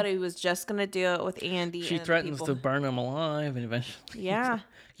 I thought he was just gonna do it with Andy. She threatens to burn him alive, and eventually, yeah,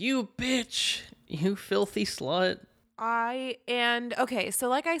 you bitch, you filthy slut. Okay, so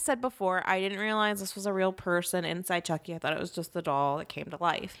like I said before, I didn't realize this was a real person inside Chucky. I thought it was just the doll that came to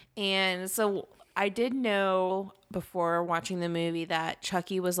life. And so I did know before watching the movie that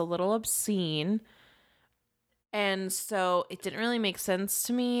Chucky was a little obscene. And so it didn't really make sense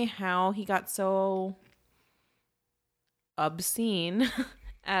to me how he got so obscene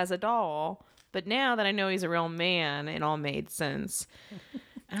as a doll. But now that I know he's a real man, it all made sense.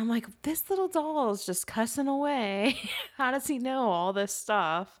 And I'm like, this little doll is just cussing away. How does he know all this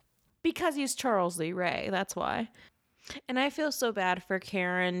stuff? Because he's Charles Lee Ray. That's why. And I feel so bad for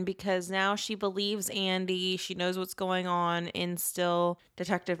Karen because now she believes Andy. She knows what's going on. And still,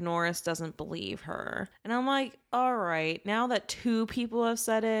 Detective Norris doesn't believe her. And I'm like, all right, now that 2 people have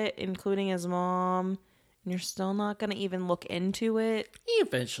said it, including his mom, and you're still not going to even look into it. He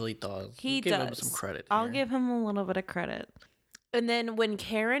eventually does. He Give does. him some credit. I'll give him a little bit of credit. And then when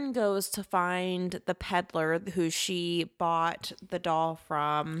Karen goes to find the peddler who she bought the doll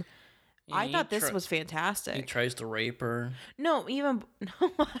from, I thought this was fantastic. He tries to rape her. No, even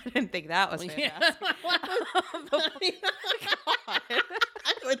no, I didn't think that was fantastic.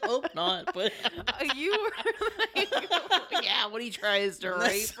 I would hope not, but You were like, yeah, when he tries to rape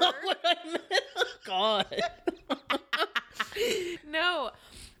that's not her. what I meant. God. No,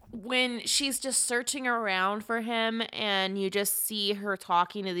 when she's just searching around for him and you just see her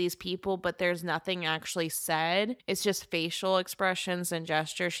talking to these people, but there's nothing actually said. It's just facial expressions and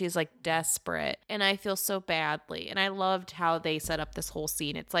gestures. She's like desperate. And I feel so badly. And I loved how they set up this whole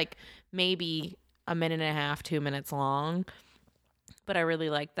scene. It's like maybe a minute and a half, 2 minutes long. But I really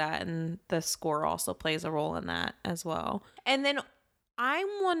like that. And the score also plays a role in that as well. And then I'm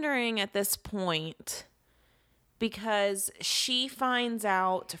wondering at this point, because she finds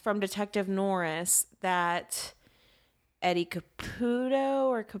out from Detective Norris that Eddie Caputo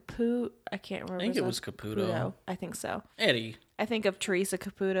or Caput, I can't remember. I think it was Caputo. I think so. Eddie. I think of Teresa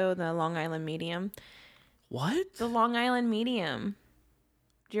Caputo, the Long Island medium. What? The Long Island medium.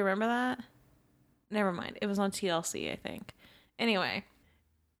 Do you remember that? Never mind. It was on TLC, I think. Anyway,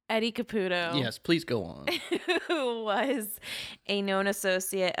 Eddie Caputo. Yes, please go on. Who was a known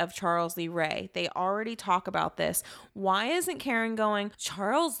associate of Charles Lee Ray. They already talk about this. Why isn't Karen going,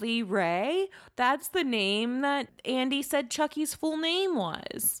 Charles Lee Ray? That's the name that Andy said Chucky's full name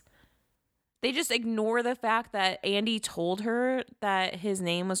was. They just ignore the fact that Andy told her that his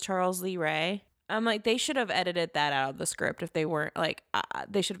name was Charles Lee Ray. I'm like, they should have edited that out of the script if they weren't like,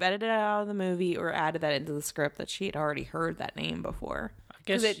 they should have edited it out of the movie or added that into the script that she had already heard that name before. I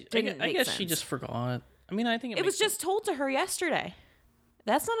guess she sense. just forgot. I mean, I think it was just told to her yesterday.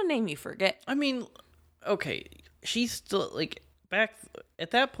 That's not a name you forget. I mean, okay, she's still like back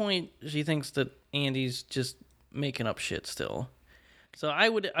at that point. She thinks that Andy's just making up shit still. So I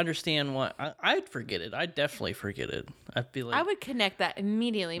would understand why I'd forget it. I'd definitely forget it. I'd be like, I would connect that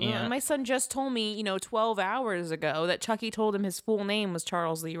immediately. Yeah. My son just told me, 12 hours ago that Chucky told him his full name was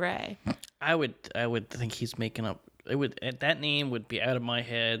Charles Lee Ray. I would think he's making up. It would that name would be out of my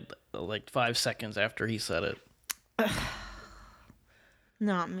head like 5 seconds after he said it.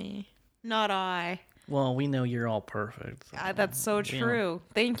 Not me. Not I. Well, we know you're all perfect. So, That's so true.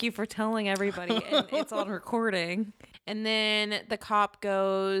 Thank you for telling everybody. And it's on recording. And then the cop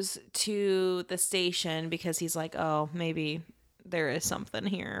goes to the station because he's like, oh, maybe there is something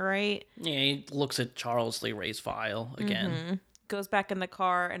here, right? Yeah, he looks at Charles Lee Ray's file again. Mm-hmm. Goes back in the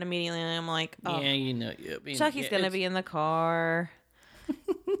car, and immediately I'm like, oh, Yeah, Chucky's going to be in the car.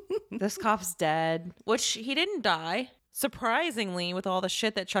 This cop's dead, which he didn't die. Surprisingly, with all the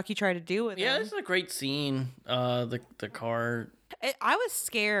shit that Chucky tried to do with Yeah, him. this is a great scene. The car. I was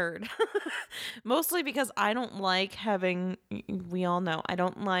scared. Mostly because I don't like having, we all know, I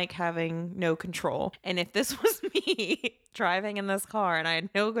don't like having no control. And if this was me driving in this car and I had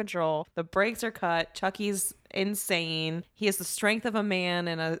no control, the brakes are cut, Chucky's insane, he has the strength of a man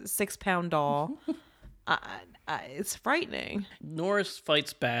and a 6-pound doll. It's frightening. Norris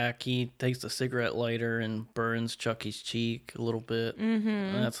fights back. He takes a cigarette lighter and burns Chucky's cheek a little bit.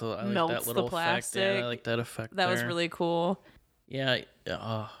 Mm-hmm. I like Melts that little the plastic. effect. Yeah, I like that effect. That was there. really cool. Yeah,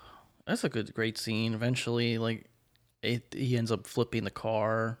 that's a great scene. Eventually, he ends up flipping the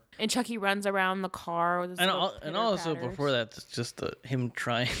car. And Chucky runs around the car with his And little also pitter-patters. before that, it's just him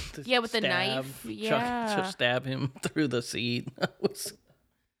trying to with the knife. Yeah. stab him through the seat.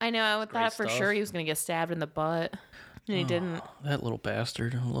 I know. I thought for stuff. sure he was going to get stabbed in the butt. And he didn't. That little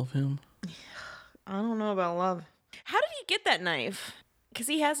bastard. I love him. I don't know about love. How did he get that knife? Because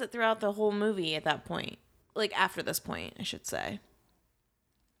he has it throughout the whole movie at that point. Like, after this point, I should say.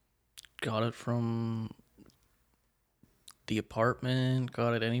 Got it from the apartment.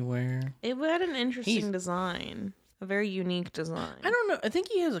 Got it anywhere. It had an interesting design. A very unique design. I don't know. I think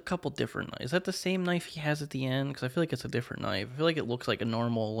he has a couple different knives. Is that the same knife he has at the end? Because I feel like it's a different knife. I feel like it looks like a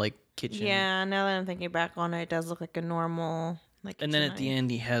normal, kitchen. Yeah, now that I'm thinking back on it, it does look like a normal, And then kitchen at the knife.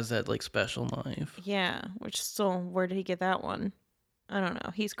 end, he has that, special knife. Yeah, which still, where did he get that one? I don't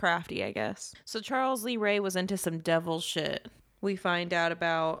know. He's crafty, I guess. So Charles Lee Ray was into some devil shit. We find out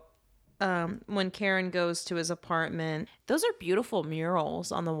about when Karen goes to his apartment. Those are beautiful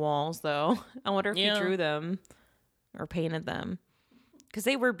murals on the walls, though. I wonder if he drew them or painted them. Because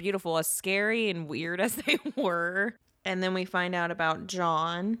they were beautiful, as scary and weird as they were. And then we find out about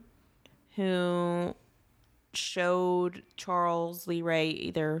John, who showed Charles Lee Ray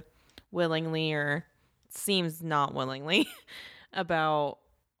either willingly or seems not willingly about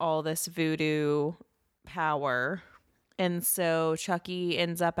all this voodoo power. And so Chucky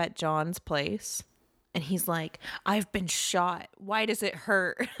ends up at John's place And he's like, I've been shot. Why does it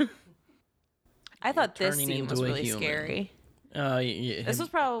hurt? I thought this turning scene was into a really human. scary. Yeah, This was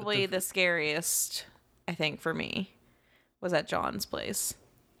probably the scariest, I think, for me, was at John's place.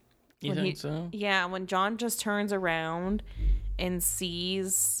 You When think so? Yeah, when John just turns around and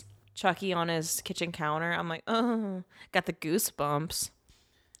sees Chucky on his kitchen counter, I'm like, oh, got the goosebumps.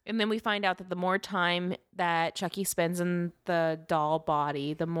 And then we find out that the more time that Chucky spends in the doll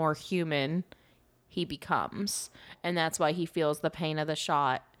body, the more human he becomes. And that's why he feels the pain of the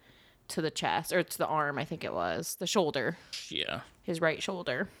shot to the chest, or to the arm, I think it was. The shoulder. Yeah. His right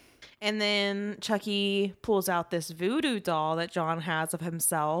shoulder. And then Chucky pulls out this voodoo doll that John has of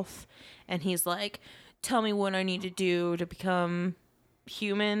himself. And he's like, tell me what I need to do to become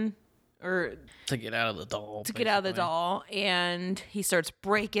human, or To get out of the doll. to get out of the doll. And he starts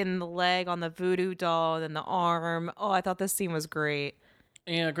breaking the leg on the voodoo doll and then the arm. Oh, I thought this scene was great.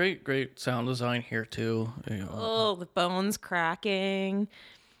 Yeah, great sound design here too. Oh, the bones cracking.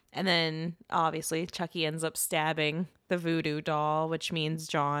 And then obviously Chucky ends up stabbing the voodoo doll, which means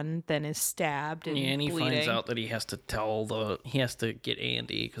John then is stabbed and And he bleeding. finds out that he has to get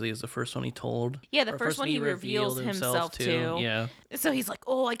Andy because he's the first one he told. Yeah, the Or first one he reveals himself to. Yeah. So he's like,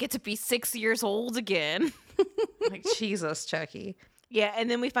 oh, I get to be 6 years old again. Like, Jesus, Chucky. Yeah, and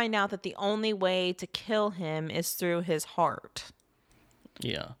then we find out that the only way to kill him is through his heart.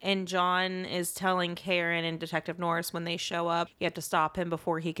 Yeah. And John is telling Karen and Detective Norris when they show up, you have to stop him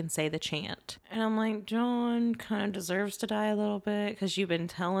before he can say the chant. And I'm like, John kind of deserves to die a little bit because you've been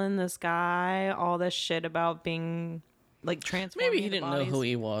telling this guy all this shit about being like transformed. Maybe he didn't know who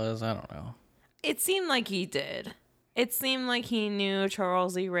he was. I don't know. It seemed like he did. It seemed like he knew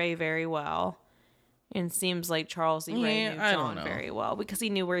Charles E. Ray very well. And seems like Charles E. Ray knew I don't John know. very well because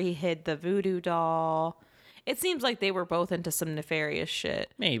he knew where he hid the voodoo doll. It seems like they were both into some nefarious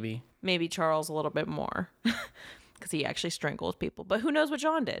shit. Maybe. Maybe Charles a little bit more because he actually strangles people. But who knows what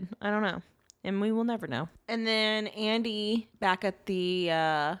John did? I don't know. And we will never know. And then Andy back at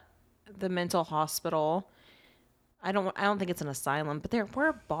the mental hospital. I don't think it's an asylum, but there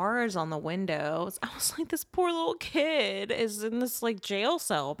were bars on the windows. I was like, this poor little kid is in this like jail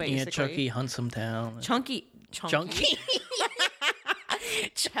cell, basically. Yeah, Chucky hunts him down. Chunky. Chunky.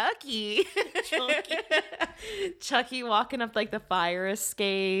 Chucky. Chucky walking up like the fire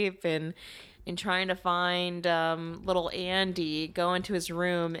escape and trying to find little Andy, go into his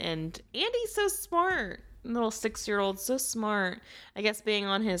room, and Andy's so smart. Little 6-year-old, so smart. I guess being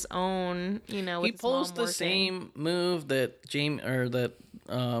on his own, with He his pulls mom the working. same move that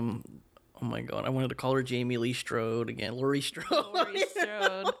oh my god, I wanted to call her Jamie Lee Strode again. Laurie Strode. Laurie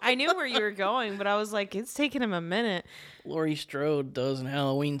Strode. I knew where you were going, but I was like, it's taking him a minute. Laurie Strode does in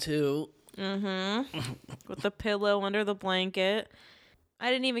Halloween too. With the pillow under the blanket.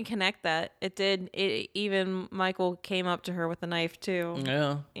 I didn't even connect that. It did. Even Michael came up to her with a knife too.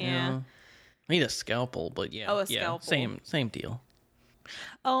 Yeah. I need a scalpel, but yeah. Oh, a yeah, scalpel. Same deal.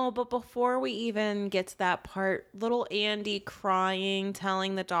 Oh, but before we even get to that part, little Andy crying,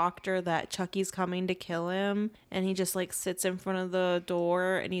 telling the doctor that Chucky's coming to kill him. And he just like sits in front of the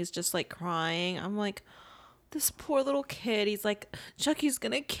door and he's just like crying. I'm like, this poor little kid. He's like, Chucky's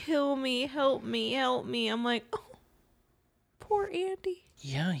gonna kill me. Help me, help me. I'm like, oh, poor Andy.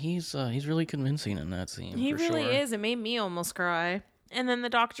 Yeah, he's really convincing in that scene. He for really sure. is. It made me almost cry. And then the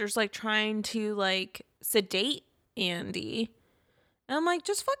doctor's like trying to like sedate Andy. And I'm like,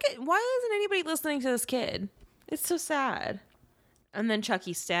 just fuck it. Why isn't anybody listening to this kid? It's so sad. And then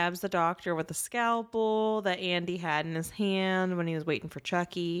Chucky stabs the doctor with a scalpel that Andy had in his hand when he was waiting for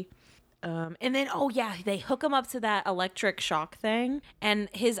Chucky. And then, oh yeah, they hook him up to that electric shock thing. And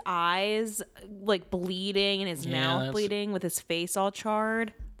his eyes like bleeding and his mouth bleeding with his face all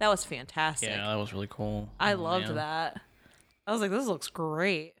charred. That was fantastic. Yeah, that was really cool. I loved that. I was like, this looks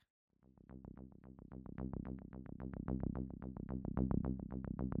great.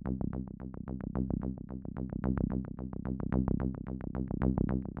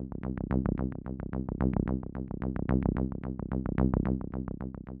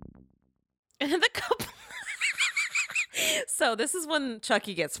 And the couple. So this is when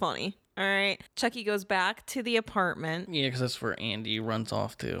Chucky gets funny. All right. Chucky goes back to the apartment. Yeah, because that's where Andy runs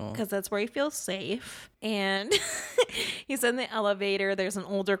off to. Because that's where he feels safe. And he's in the elevator. There's an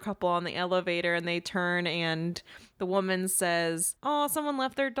older couple on the elevator, and they turn, and the woman says, oh, someone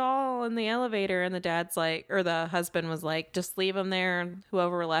left their doll in the elevator. And the dad's like, or the husband was like, just leave him there, and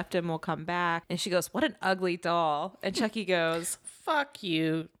whoever left him will come back. And she goes, what an ugly doll. And Chucky goes, Fuck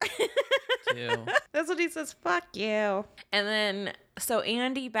you. Too. That's what he says, fuck you. And then, so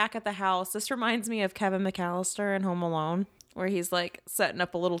Andy back at the house, this reminds me of Kevin McAllister in Home Alone, where he's like setting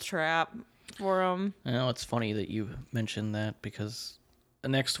up a little trap for him. I know it's funny that you mentioned that because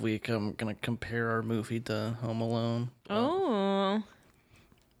next week I'm going to compare our movie to Home Alone. Oh,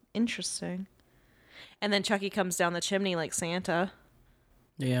 interesting. And then Chucky comes down the chimney like Santa.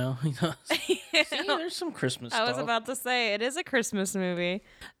 Yeah, he does. See, there's some Christmas stuff. I was about to say it is a Christmas movie.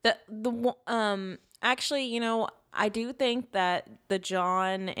 Actually, you know, I do think that the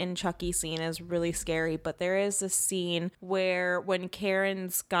John and Chucky scene is really scary, but there is a scene where when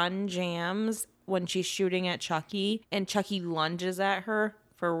Karen's gun jams when she's shooting at Chucky and Chucky lunges at her,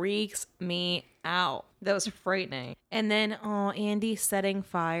 freaks me out. That was frightening. And then Andy setting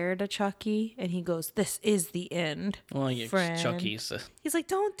fire to Chucky and he goes, "This is the end." Well, yeah, friend. Chucky's. He's like,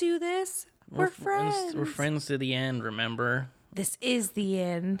 "Don't do this. We're friends. We're friends to the end, remember? This is the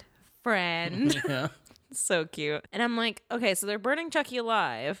end, friend." Yeah. So cute. And I'm like, okay, so they're burning Chucky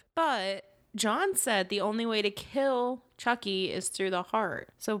alive, but John said the only way to kill Chucky is through the heart.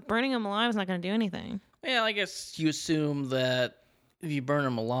 So burning him alive is not going to do anything. Yeah, I guess you assume that if you burn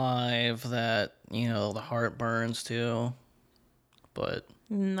him alive, that, you know, the heart burns too. But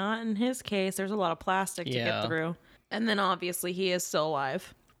not in his case. There's a lot of plastic to get through. And then obviously he is still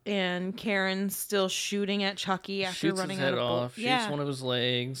alive. And Karen's still shooting at Chucky after shoots running his head out of off, shoots one of his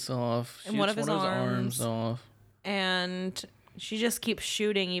legs off, and shoots one of his arms off. And she just keeps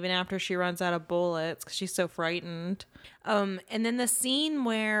shooting even after she runs out of bullets because she's so frightened. And then the scene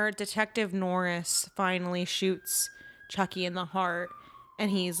where Detective Norris finally shoots Chucky in the heart and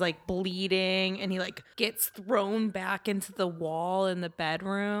he's like bleeding and he like gets thrown back into the wall in the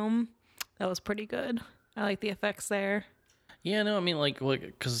bedroom. That was pretty good. I like the effects there. Yeah, no, I mean,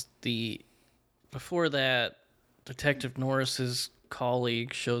 because before that, Detective Norris's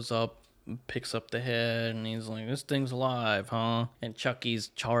colleague shows up, and picks up the head, and he's like, "This thing's alive, huh?" And Chucky's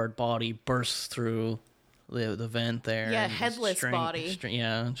charred body bursts through the vent there. Yeah, and headless body.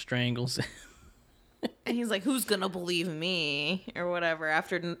 Strangles it. And he's like, "Who's gonna believe me?" or whatever.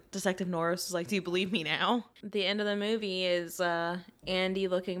 After Detective Norris is like, "Do you believe me now?" The end of the movie is Andy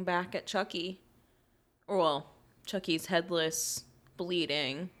looking back at Chucky. Or, well, Chucky's headless,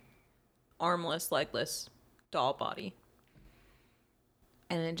 bleeding, armless, legless doll body.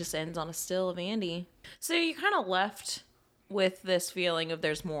 And it just ends on a still of Andy. So you kind of left with this feeling of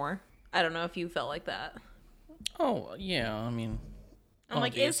there's more. I don't know if you felt like that. Oh, yeah, I mean, I'm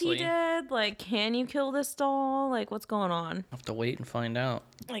like, is he dead? Like, can you kill this doll? Like, what's going on? I'll have to wait and find out.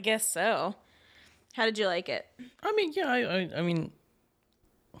 I guess so. How did you like it? I mean, yeah, I mean...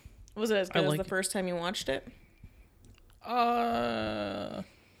 Was it as good as the first time you watched it? I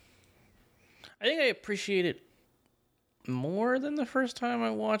think I appreciate it more than the first time I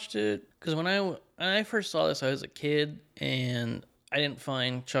watched it. Because when I first saw this, I was a kid, and I didn't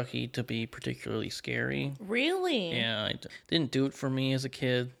find Chucky to be particularly scary. Really? Yeah, didn't do it for me as a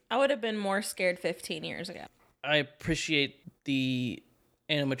kid. I would have been more scared 15 years ago. I appreciate the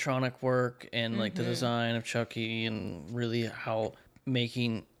animatronic work and like the design of Chucky and really how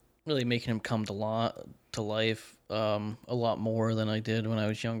making him come to life a lot more than I did when I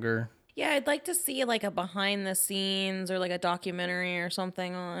was younger. Yeah, I'd like to see like a behind the scenes or like a documentary or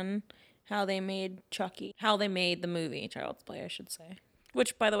something on how they made Chucky, how they made the movie Child's Play, I should say.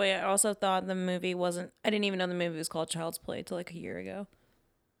 Which, by the way, I also thought the movie I didn't even know the movie was called Child's Play till like a year ago.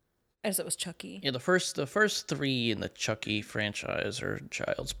 I guess it was Chucky. Yeah, the first three in the Chucky franchise are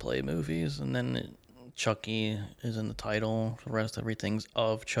Child's Play movies, and then Chucky is in the title. The rest, everything's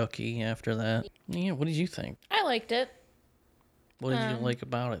of Chucky after that. Yeah, what did you think? I liked it. What did you like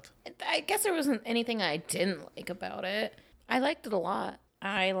about it? I guess there wasn't anything I didn't like about it. I liked it a lot.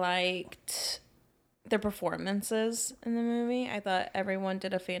 I liked the performances in the movie. I thought everyone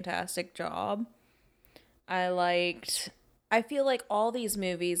did a fantastic job. I feel like all these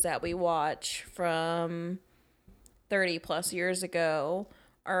movies that we watch from 30 plus years ago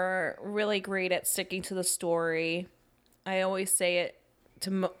are really great at sticking to the story. I always say it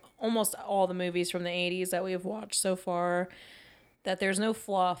to almost all the movies from the 80s that we've watched so far, that there's no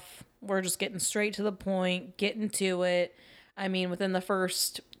fluff. We're just getting straight to the point, getting to it. I mean, within the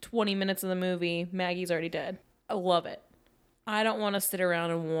first 20 minutes of the movie, Maggie's already dead. I love it. I don't want to sit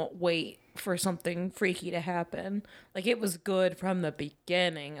around and wait for something freaky to happen. Like, it was good from the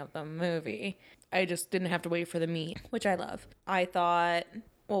beginning of the movie. I just didn't have to wait for the meat, which I love. I thought,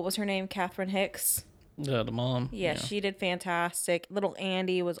 what was her name? Catherine Hicks? Yeah, the mom. Yeah, she did fantastic. Little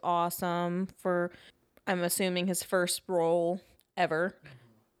Andy was awesome for, I'm assuming, his first role ever.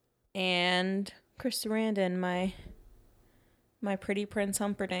 And Chris Sarandon, my pretty Prince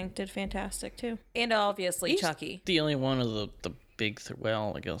Humperdinck, did fantastic too. And obviously He's Chucky. the only one of the big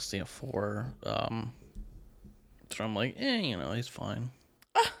well, I guess, four. So I'm like, he's fine.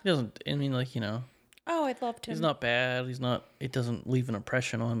 He doesn't. I mean, like, you know, Oh, I loved him. he's not bad. He's not. It doesn't leave an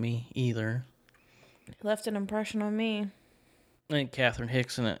impression on me either. Left an impression on me. I think Catherine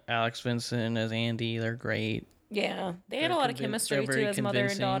Hicks and Alex Vincent as Andy, they're great. Yeah, they had They're a lot of convin- chemistry they're too very as mother and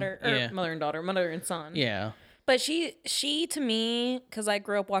convincing. daughter, or Yeah. mother and son. Yeah. But she to me, because I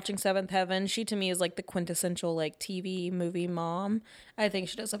grew up watching Seventh Heaven, she to me is like the quintessential like TV movie mom. I think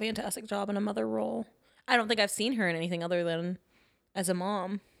she does a fantastic job in a mother role. I don't think I've seen her in anything other than as a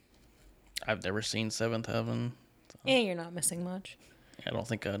mom. I've never seen Seventh Heaven. Yeah, you're not missing much. I don't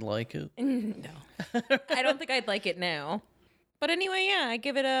think I'd like it. No, I don't think I'd like it now. But anyway, yeah, I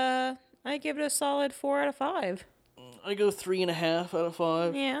give it a solid 4 out of 5. I go 3.5 out of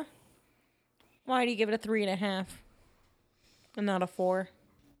 5. Yeah. Why do you give it a 3.5 and not a 4?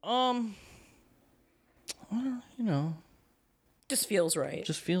 Well, you know, Just feels right.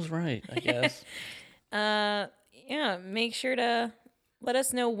 just feels right, I guess. Yeah, make sure to let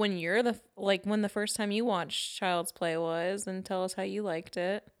us know when when the first time you watched Child's Play was, and tell us how you liked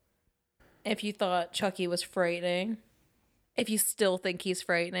it. If you thought Chucky was frightening. If you still think he's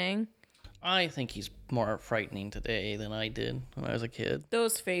frightening. I think he's more frightening today than I did when I was a kid.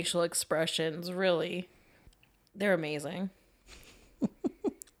 Those facial expressions, really, they're amazing.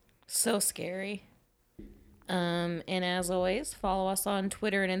 So scary. And as always, follow us on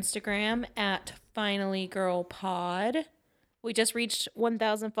Twitter and Instagram at FinallyGirlPod. We just reached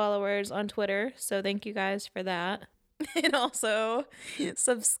 1,000 followers on Twitter, so thank you guys for that. And also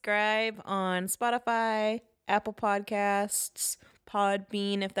subscribe on Spotify, Apple Podcasts,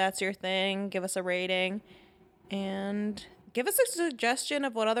 Podbean if that's your thing. Give us a rating. And give us a suggestion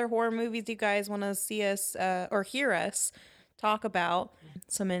of what other horror movies you guys want to see us or hear us talk about.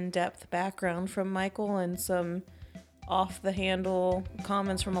 Some in-depth background from Michael and some off-the-handle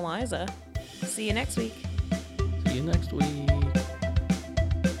comments from Eliza. See you next week. See you next week.